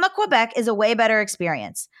 Hema Quebec is a way better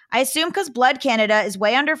experience. I assume because Blood Canada is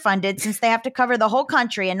way underfunded since they have to cover the whole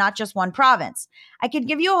country and not just one province. I could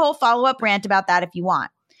give you a whole follow-up rant about that if you want.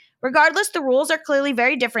 Regardless, the rules are clearly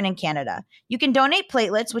very different in Canada. You can donate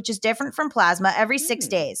platelets, which is different from plasma, every 6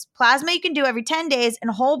 days. Plasma you can do every 10 days,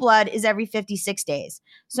 and whole blood is every 56 days.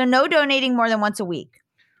 So no donating more than once a week.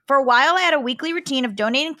 For a while, I had a weekly routine of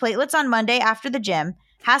donating platelets on Monday after the gym.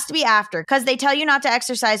 Has to be after, because they tell you not to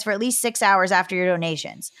exercise for at least 6 hours after your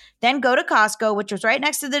donations. Then go to Costco, which was right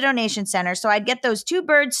next to the donation center, so I'd get those 2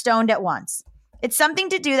 birds stoned at once. It's something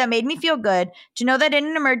to do that made me feel good, to know that in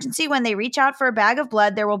an emergency when they reach out for a bag of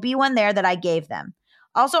blood, there will be one there that I gave them.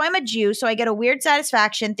 Also, I'm a Jew, so I get a weird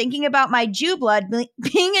satisfaction thinking about my Jew blood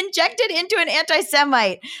being injected into an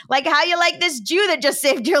anti-Semite. Like how you like this Jew that just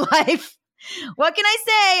saved your life. What can I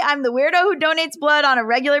say? I'm the weirdo who donates blood on a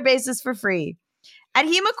regular basis for free. At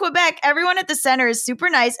Hema Quebec, everyone at the center is super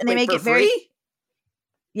nice and they make it very free?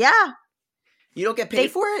 Yeah. You don't get paid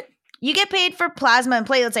for it? You get paid for plasma and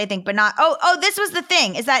platelets, I think, but not this was the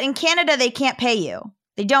thing, is that in Canada they can't pay you.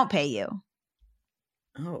 They don't pay you.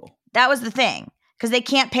 Oh. That was the thing. Because they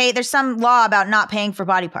can't pay, there's some law about not paying for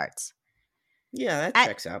body parts. Yeah, that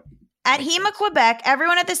checks out. At Hema Quebec,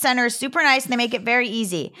 everyone at the center is super nice and they make it very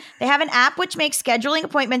easy. They have an app which makes scheduling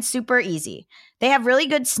appointments super easy. They have really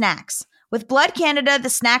good snacks. With Blood Canada, the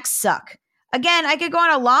snacks suck. Again, I could go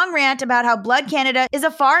on a long rant about how Blood Canada is a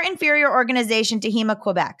far inferior organization to Hema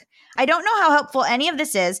Quebec. I don't know how helpful any of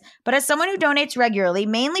this is, but as someone who donates regularly,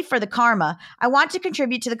 mainly for the karma, I want to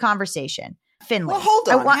contribute to the conversation. Finley. Well, hold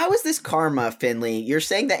on. How is this karma, Finley? You're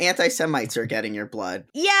saying that anti-Semites are getting your blood.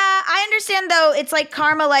 Yeah, I understand, though. It's like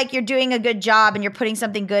karma, like you're doing a good job and you're putting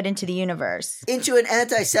something good into the universe. Into an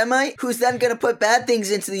anti-Semite who's then going to put bad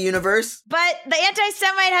things into the universe? But the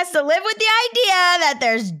anti-Semite has to live with the idea that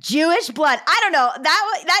there's Jewish blood. I don't know.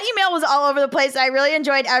 That email was all over the place. I really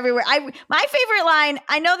enjoyed everywhere. My favorite line,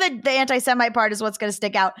 I know that the anti-Semite part is what's going to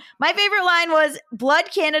stick out. My favorite line was,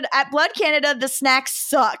 at Blood Canada, the snacks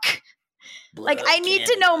suck. Blood I need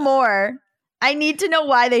to know more. I need to know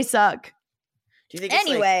why they suck. Do you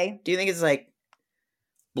think it's like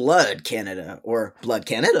Blood Canada or Blood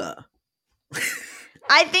Canada?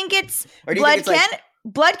 I think it's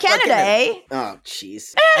Blood Canada, eh? Oh,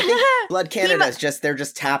 jeez. I think Blood Canada is just, they're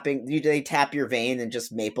just tapping, they tap your vein and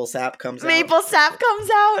just maple sap comes out. Maple sap comes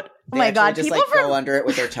out? Oh my God. Just go under it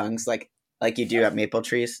with their tongues like you do at maple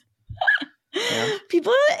trees. Yeah.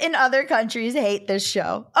 People in other countries hate this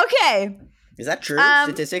show. Okay. Is that true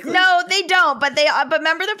statistically? No, they don't. But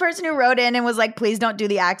remember the person who wrote in and was like, "Please don't do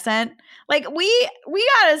the accent." Like we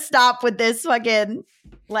gotta stop with this fucking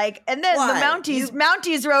like. And then Why? the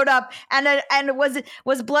Mounties wrote up and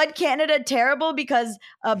was Blood Canada terrible because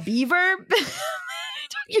a beaver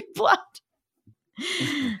took your blood?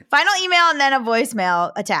 Final email and then a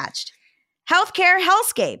voicemail attached. Healthcare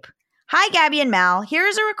hellscape. Hi, Gabby and Mal. Here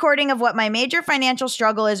is a recording of what my major financial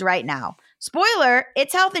struggle is right now. Spoiler,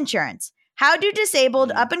 it's health insurance. How do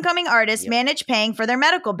disabled up-and-coming artists manage paying for their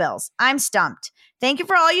medical bills? I'm stumped. Thank you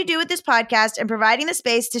for all you do with this podcast and providing the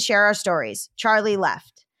space to share our stories. Charlie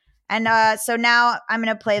left. And so now I'm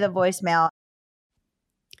going to play the voicemail.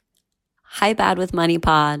 Hi, Bad with Money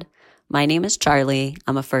Pod. My name is Charlie.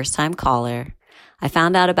 I'm a first-time caller. I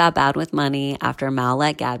found out about Bad with Money after Mal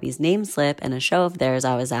let Gabby's name slip in a show of theirs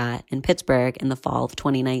I was at in Pittsburgh in the fall of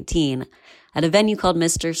 2019 at a venue called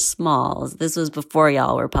Mr. Smalls. This was before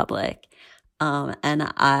y'all were public.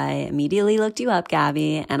 And I immediately looked you up,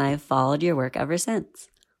 Gabby, and I've followed your work ever since.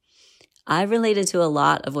 I've related to a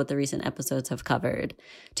lot of what the recent episodes have covered.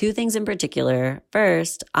 Two things in particular.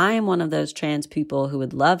 First, I am one of those trans people who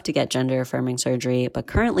would love to get gender-affirming surgery, but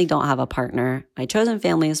currently don't have a partner. My chosen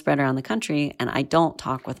family is spread around the country, and I don't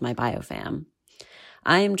talk with my biofam.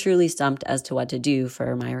 I am truly stumped as to what to do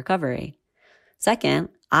for my recovery. Second,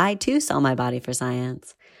 I too sell my body for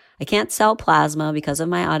science. I can't sell plasma because of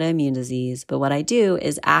my autoimmune disease, but what I do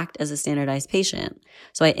is act as a standardized patient.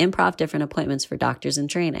 So I improv different appointments for doctors in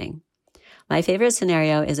training. My favorite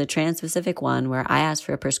scenario is a trans-specific one where I ask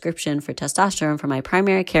for a prescription for testosterone from my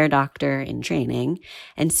primary care doctor in training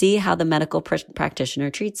and see how the medical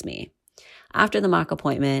practitioner treats me. After the mock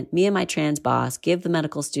appointment, me and my trans boss give the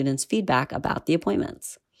medical students feedback about the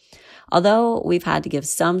appointments. Although we've had to give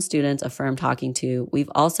some students a firm talking to, we've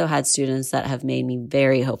also had students that have made me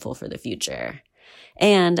very hopeful for the future.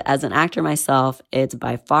 And as an actor myself, it's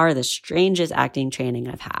by far the strangest acting training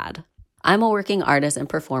I've had. I'm a working artist and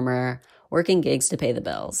performer, working gigs to pay the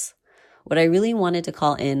bills. What I really wanted to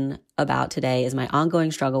call in about today is my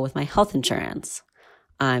ongoing struggle with my health insurance.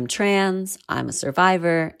 I'm trans, I'm a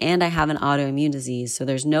survivor, and I have an autoimmune disease, so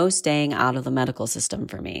there's no staying out of the medical system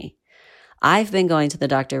for me. I've been going to the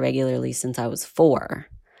doctor regularly since I was 4.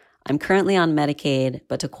 I'm currently on Medicaid,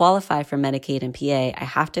 but to qualify for Medicaid and PA, I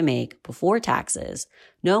have to make, before taxes,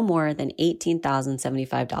 no more than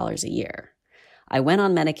 $18,075 a year. I went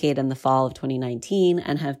on Medicaid in the fall of 2019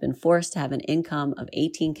 and have been forced to have an income of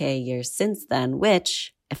 $18,000 a year since then,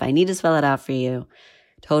 which, if I need to spell it out for you,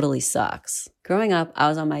 totally sucks. Growing up, I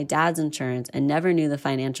was on my dad's insurance and never knew the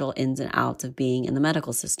financial ins and outs of being in the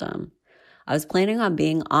medical system. I was planning on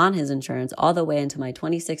being on his insurance all the way into my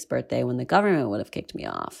 26th birthday when the government would have kicked me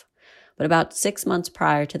off. But about 6 months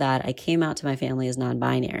prior to that, I came out to my family as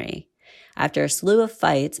non-binary. After a slew of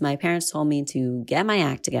fights, my parents told me to get my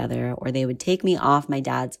act together or they would take me off my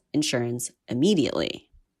dad's insurance immediately.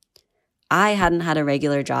 I hadn't had a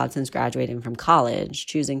regular job since graduating from college,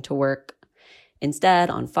 choosing to work instead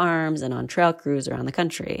on farms and on trail crews around the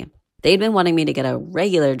country. They'd been wanting me to get a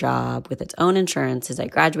regular job with its own insurance since I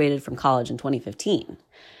graduated from college in 2015.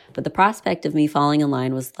 But the prospect of me falling in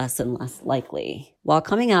line was less and less likely. While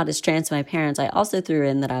coming out as trans to my parents, I also threw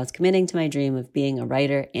in that I was committing to my dream of being a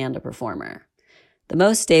writer and a performer. The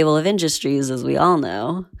most stable of industries, as we all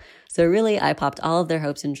know. So really, I popped all of their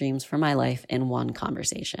hopes and dreams for my life in one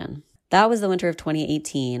conversation. That was the winter of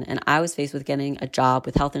 2018, and I was faced with getting a job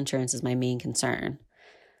with health insurance as my main concern.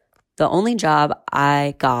 The only job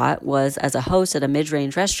I got was as a host at a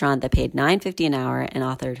mid-range restaurant that paid $9.50 an hour and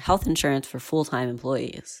offered health insurance for full-time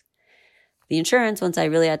employees. The insurance, once I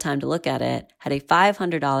really had time to look at it, had a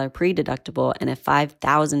 $500 pre-deductible and a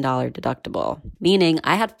 $5,000 deductible, meaning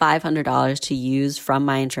I had $500 to use from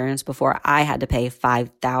my insurance before I had to pay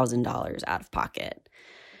 $5,000 out of pocket.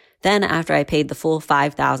 Then after I paid the full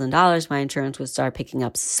 $5,000, my insurance would start picking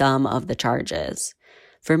up some of the charges.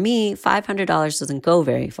 For me, $500 doesn't go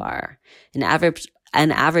very far. An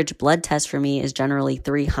average blood test for me is generally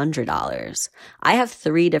 $300. I have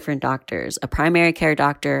 3 different doctors, a primary care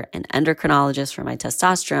doctor, an endocrinologist for my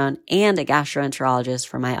testosterone, and a gastroenterologist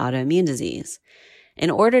for my autoimmune disease. In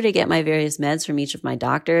order to get my various meds from each of my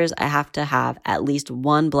doctors, I have to have at least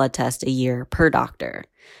 1 blood test a year per doctor.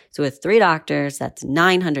 So with 3 doctors, that's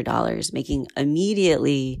 $900, making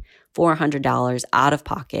immediately $400 out of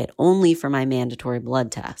pocket only for my mandatory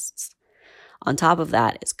blood tests. On top of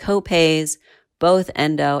that is copays. Both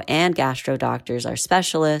endo and gastro doctors are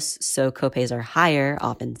specialists, so copays are higher,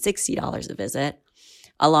 often $60 a visit,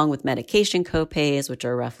 along with medication copays, which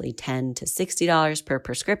are roughly $10 to $60 per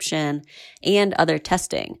prescription, and other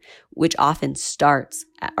testing, which often starts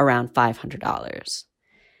at around $500.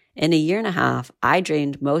 In a year and a half, I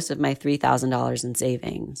drained most of my $3,000 in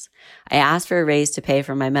savings. I asked for a raise to pay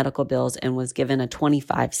for my medical bills and was given a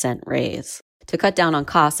 25-cent raise. To cut down on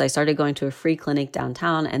costs, I started going to a free clinic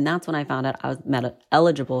downtown, and that's when I found out I was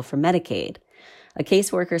eligible for Medicaid. A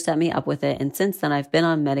caseworker set me up with it, and since then I've been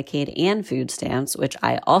on Medicaid and food stamps, which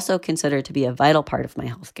I also consider to be a vital part of my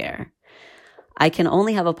healthcare. I can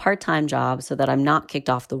only have a part-time job so that I'm not kicked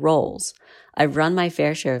off the rolls. I've run my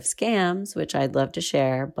fair share of scams, which I'd love to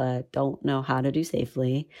share, but don't know how to do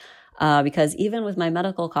safely. Because even with my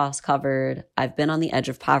medical costs covered, I've been on the edge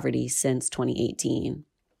of poverty since 2018.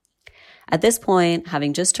 At this point,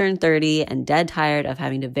 having just turned 30 and dead tired of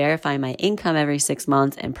having to verify my income every 6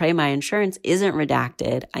 months and pray my insurance isn't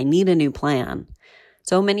redacted, I need a new plan.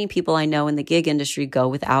 So many people I know in the gig industry go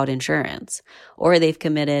without insurance, or they've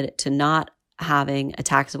committed to not having a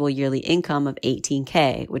taxable yearly income of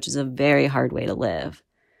 $18K, which is a very hard way to live.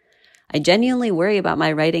 I genuinely worry about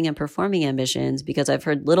my writing and performing ambitions because I've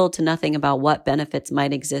heard little to nothing about what benefits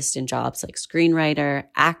might exist in jobs like screenwriter,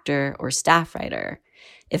 actor, or staff writer.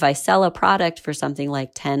 If I sell a product for something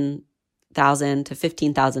like $10,000 to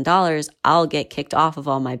 $15,000, I'll get kicked off of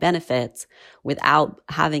all my benefits without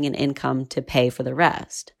having an income to pay for the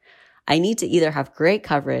rest. I need to either have great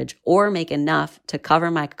coverage or make enough to cover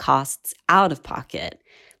my costs out of pocket,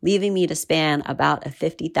 leaving me to span about a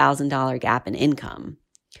 $50,000 gap in income.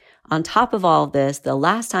 On top of all of this, the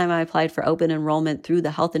last time I applied for open enrollment through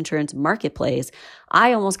the health insurance marketplace,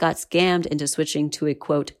 I almost got scammed into switching to a,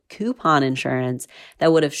 quote, coupon insurance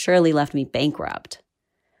that would have surely left me bankrupt.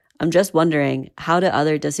 I'm just wondering, how do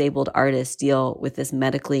other disabled artists deal with this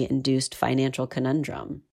medically induced financial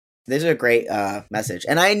conundrum? This is a great message.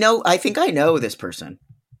 And I think I know this person.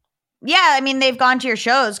 Yeah, I mean, they've gone to your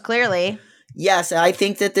shows, clearly. Yes, I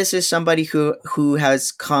think that this is somebody who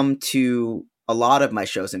has come to a lot of my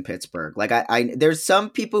shows in Pittsburgh. Like there's some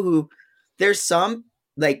people who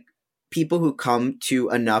come to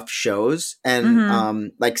enough shows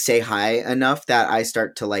and like say hi enough that I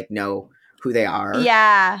start to like know who they are.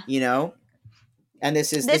 Yeah. You know? And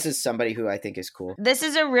this is somebody who I think is cool. This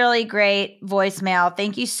is a really great voicemail.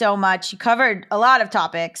 Thank you so much. You covered a lot of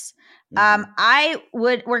topics.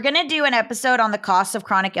 We're going to do an episode on the costs of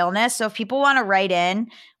chronic illness. So if people want to write in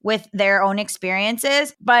with their own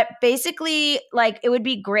experiences, but basically like it would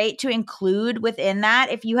be great to include within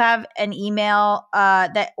that, if you have an email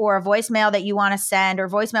or a voicemail that you want to send or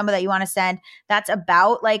voice memo that you want to send, that's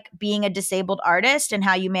about like being a disabled artist and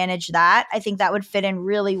how you manage that. I think that would fit in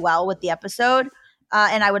really well with the episode.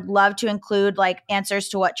 And I would love to include like answers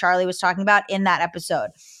to what Charlie was talking about in that episode.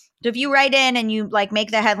 So if you write in and you like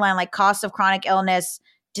make the headline like cost of chronic illness,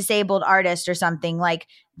 disabled artist or something, like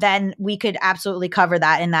then we could absolutely cover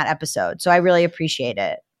that in that episode. So I really appreciate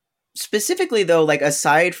it. Specifically though, like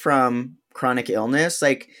aside from chronic illness,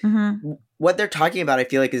 like what they're talking about, I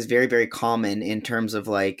feel like is very, very common in terms of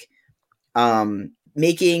like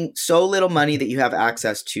making so little money that you have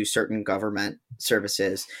access to certain government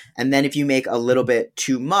services. And then if you make a little bit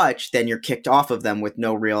too much, then you're kicked off of them with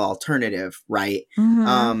no real alternative, right?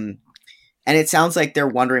 And it sounds like they're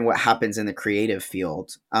wondering what happens in the creative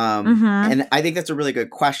field. And I think that's a really good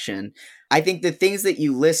question. I think the things that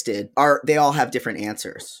you listed they all have different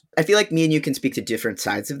answers. I feel like me and you can speak to different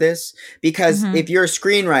sides of this because if you're a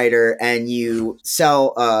screenwriter and you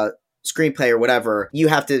sell a screenplay or whatever, you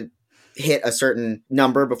have to hit a certain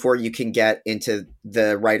number before you can get into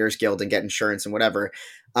the Writers Guild and get insurance and whatever.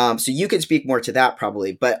 So you can speak more to that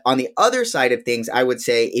probably. But on the other side of things, I would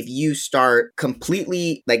say if you start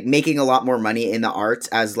completely like making a lot more money in the arts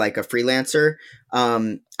as like a freelancer,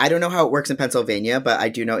 I don't know how it works in Pennsylvania, but I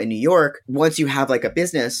do know in New York, once you have like a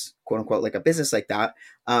business, quote unquote, like a business like that,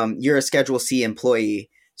 you're a Schedule C employee.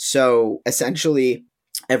 So essentially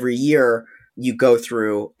every year you go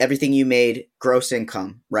through everything you made gross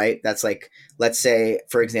income, right? That's like, let's say,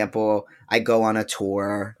 for example, I go on a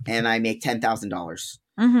tour and I make $10,000.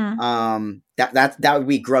 That would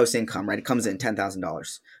be gross income, right? It comes in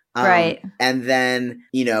 $10,000. Right. And then,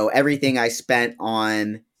 everything I spent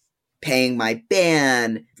on paying my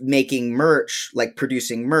band, making merch, like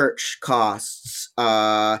producing merch costs,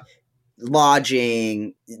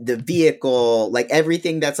 lodging, the vehicle, like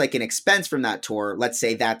everything that's like an expense from that tour, let's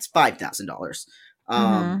say that's $5,000.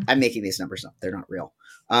 I'm making these numbers up. They're not real.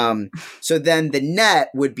 So then the net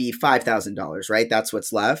would be $5,000, right? That's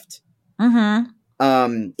what's left.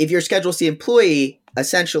 If you're a Schedule C employee,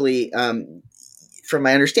 essentially, from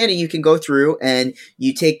my understanding, you can go through and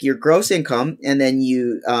you take your gross income and then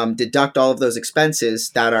you deduct all of those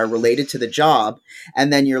expenses that are related to the job,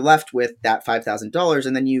 and then you're left with that $5,000,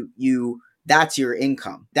 and then you that's your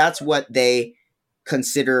income. That's what they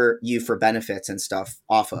consider you for benefits and stuff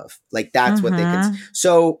off of. Like that's what they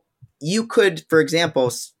so you could, for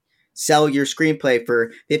example, sell your screenplay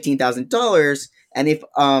for $15,000, and if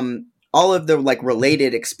all of the like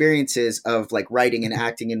related experiences of like writing and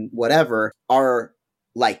acting and whatever are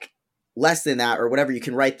like less than that or whatever, you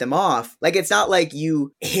can write them off. Like, it's not like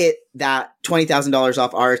you hit that $20,000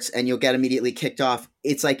 off arts and you'll get immediately kicked off.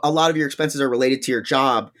 It's like a lot of your expenses are related to your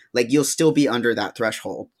job. Like, you'll still be under that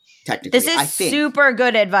threshold technically. This is super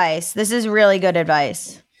good advice. This is really good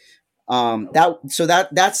advice. That's what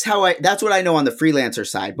I know on the freelancer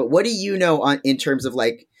side. But what do you know in terms of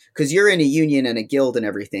like, because you're in a union and a guild and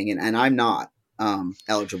everything, and I'm not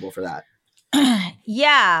eligible for that.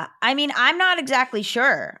 Yeah. I mean, I'm not exactly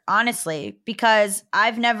sure, honestly, because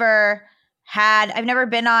I've never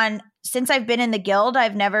been on, since I've been in the guild,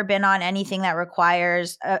 I've never been on anything that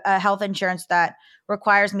requires a health insurance that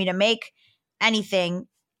requires me to make anything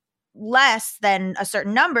less than a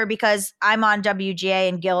certain number because I'm on WGA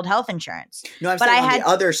and guild health insurance. No, I'm saying on the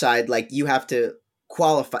other side, like you have to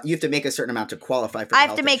qualify. You have to make a certain amount to qualify for. I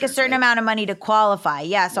have to make a certain amount of money to qualify.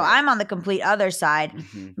 Yeah, so right. I'm on the complete other side,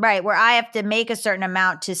 right, where I have to make a certain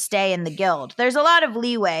amount to stay in the guild. There's a lot of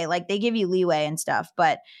leeway, like they give you leeway and stuff,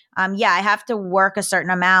 but yeah, I have to work a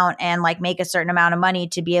certain amount and like make a certain amount of money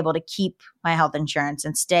to be able to keep my health insurance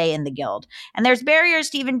and stay in the guild. And there's barriers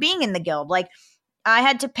to even being in the guild. Like I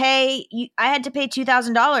had to pay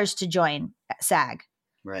 $2,000 to join SAG.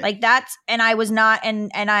 Right. Like that's, and I was not,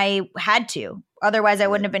 and I had to. Otherwise, I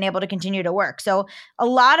wouldn't have been able to continue to work. So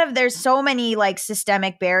there's so many like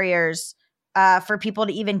systemic barriers for people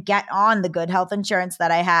to even get on the good health insurance that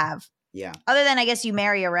I have. Yeah. Other than I guess you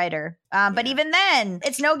marry a writer. But even then,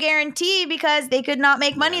 it's no guarantee because they could not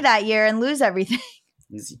make money that year and lose everything.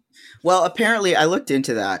 Well, apparently I looked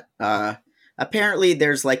into that. Apparently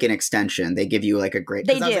there's like an extension. They give you like a great.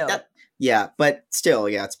 They do. Yeah, but still,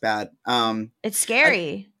 yeah, it's bad. It's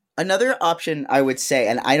scary. Another option I would say,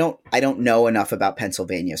 and I don't know enough about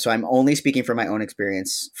Pennsylvania, so I'm only speaking from my own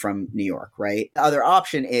experience from New York, right? The other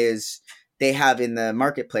option is they have in the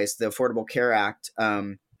marketplace, the Affordable Care Act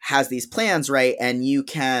has these plans, right? And you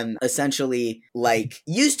can essentially like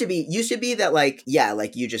used to be that like, yeah,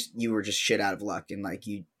 like you were just shit out of luck and like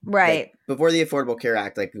you right like, before the Affordable Care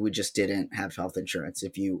Act, like we just didn't have health insurance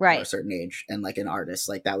if you were a certain age and like an artist,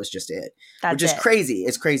 like that was just it. Which is crazy.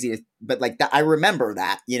 It's crazy, but like that, I remember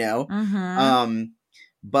that, you know.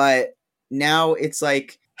 But now it's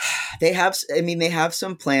like they have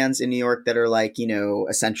some plans in New York that are like, you know,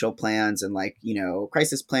 essential plans and like, you know,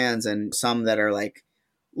 crisis plans, and some that are like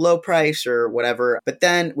low price or whatever, but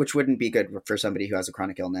then, which wouldn't be good for somebody who has a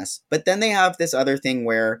chronic illness. But then they have this other thing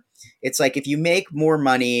where it's like, if you make more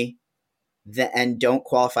money and don't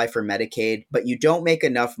qualify for Medicaid, but you don't make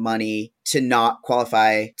enough money to not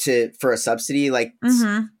qualify for a subsidy, like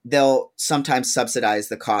they'll sometimes subsidize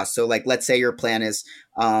the cost. So like, let's say your plan is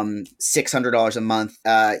 $600 a month.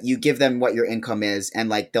 You give them what your income is, and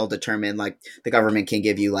like they'll determine, like the government can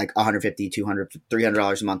give you like $150, $200,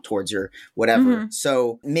 $300 a month towards your whatever.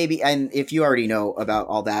 So maybe, and if you already know about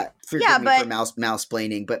all that, forgive me for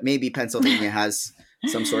mouse-splaining, but maybe Pennsylvania has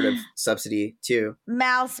some sort of subsidy too.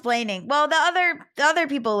 Mouse-splaining. Well, the other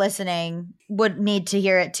people listening would need to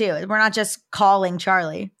hear it too. We're not just calling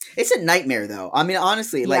Charlie. It's a nightmare though. I mean,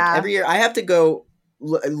 honestly, like every year I have to go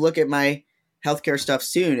look at my healthcare stuff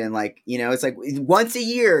soon. And like, you know, it's like once a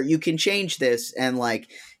year you can change this and like,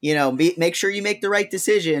 you know, make sure you make the right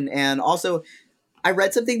decision. And also I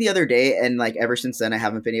read something the other day and like ever since then I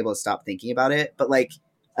haven't been able to stop thinking about it. But like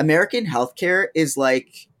American healthcare is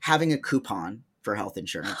like having a coupon for health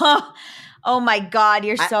insurance. Oh my God,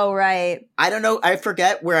 you're so right. I don't know. I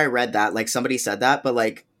forget where I read that. Like somebody said that, but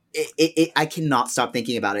like I cannot stop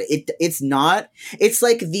thinking about it. It's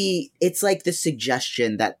like the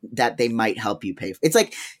suggestion that they might help you pay. It's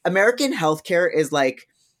like American healthcare is like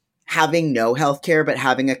having no healthcare, but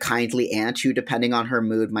having a kindly aunt who, depending on her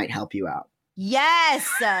mood, might help you out. Yes.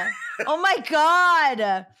 Oh my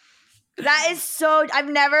God. That is so, I've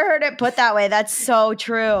never heard it put that way. That's so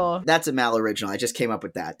true. That's a Mal original. I just came up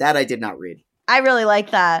with that. That I did not read. I really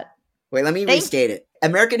like that. Wait, let me restate it.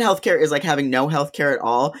 American healthcare is like having no healthcare at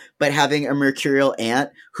all, but having a Mercurial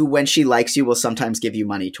aunt who, when she likes you, will sometimes give you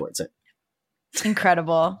money towards it.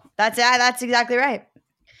 Incredible. That's exactly right.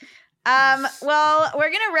 Well, we're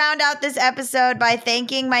going to round out this episode by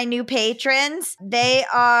thanking my new patrons. They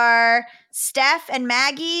are Steph and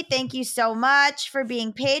Maggie. Thank you so much for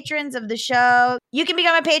being patrons of the show. You can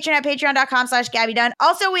become a patron at patreon.com/GabbyDunn.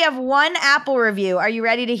 Also, we have one Apple review. Are you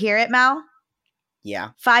ready to hear it, Mal? Yeah.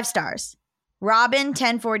 5 stars. Robin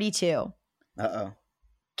 1042. Uh-oh.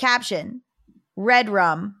 Caption: red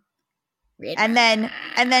rum. And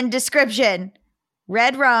then description: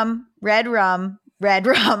 red rum, red rum, red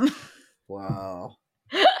rum. Wow.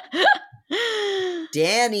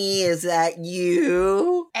 Danny, is that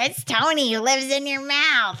you? It's Tony who lives in your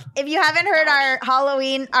mouth. If you haven't heard our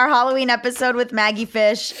Halloween episode with Maggie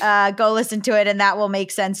Fish, go listen to it and that will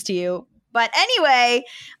make sense to you. But anyway,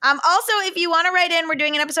 also, if you want to write in, we're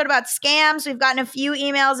doing an episode about scams. We've gotten a few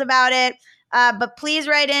emails about it, but please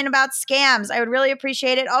write in about scams. I would really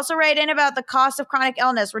appreciate it. Also, write in about the cost of chronic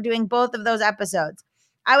illness. We're doing both of those episodes.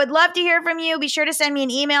 I would love to hear from you. Be sure to send me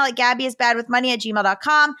an email at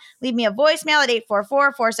gabbyisbadwithmoney@gmail.com. Leave me a voicemail at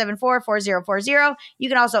 844-474-4040. You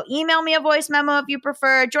can also email me a voice memo if you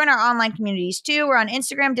prefer. Join our online communities too. We're on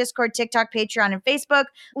Instagram, Discord, TikTok, Patreon, and Facebook.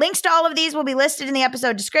 Links to all of these will be listed in the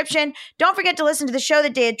episode description. Don't forget to listen to the show the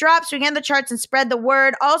day it drops. So we get the charts and spread the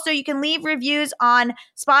word. Also, you can leave reviews on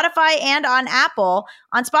Spotify and on Apple.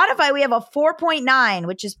 On Spotify, we have a 4.9,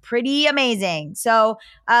 which is pretty amazing. So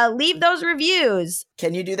leave those reviews.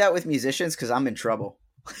 Can you do that with musicians? Because I'm in trouble.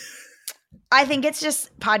 I think it's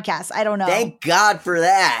just podcasts. I don't know. Thank God for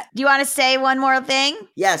that. Do you want to say one more thing?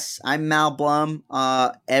 Yes, I'm Mal Blum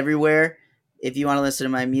everywhere. If you want to listen to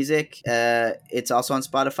my music, it's also on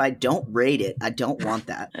Spotify. Don't rate it. I don't want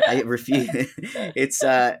that. I refuse. It's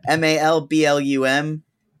MALBLUM.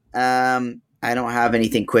 I don't have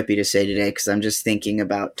anything quippy to say today because I'm just thinking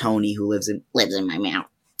about Tony who lives in my mouth.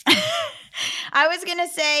 I was going to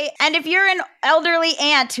say, and if you're an elderly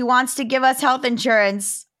aunt who wants to give us health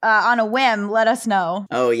insurance on a whim, let us know.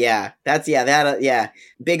 Oh, yeah.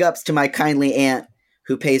 Big ups to my kindly aunt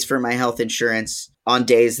who pays for my health insurance on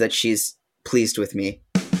days that she's pleased with me.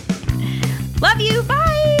 Love you.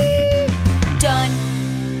 Bye. Done.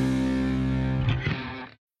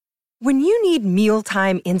 When you need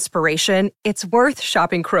mealtime inspiration, it's worth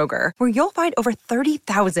shopping Kroger, where you'll find over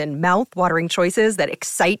 30,000 mouth-watering choices that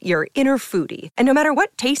excite your inner foodie. And no matter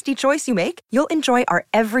what tasty choice you make, you'll enjoy our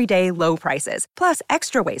everyday low prices, plus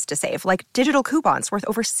extra ways to save, like digital coupons worth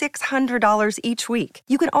over $600 each week.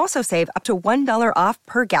 You can also save up to $1 off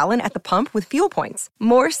per gallon at the pump with fuel points.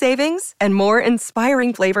 More savings and more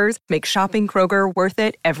inspiring flavors make shopping Kroger worth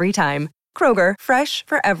it every time. Kroger, fresh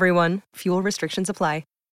for everyone. Fuel restrictions apply.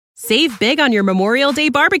 Save big on your Memorial Day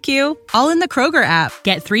barbecue, all in the Kroger app.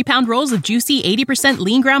 Get 3-pound rolls of juicy 80%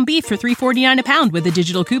 lean ground beef for $3.49 a pound with a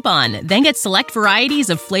digital coupon. Then get select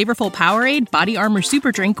varieties of flavorful Powerade, Body Armor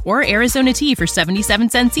Super Drink, or Arizona tea for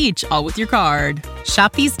 77 cents each, all with your card.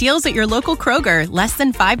 Shop these deals at your local Kroger, less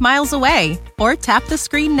than 5 miles away. Or tap the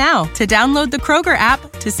screen now to download the Kroger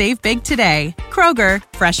app to save big today. Kroger,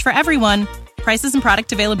 fresh for everyone. Prices and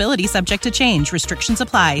product availability subject to change. Restrictions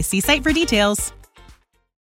apply. See site for details.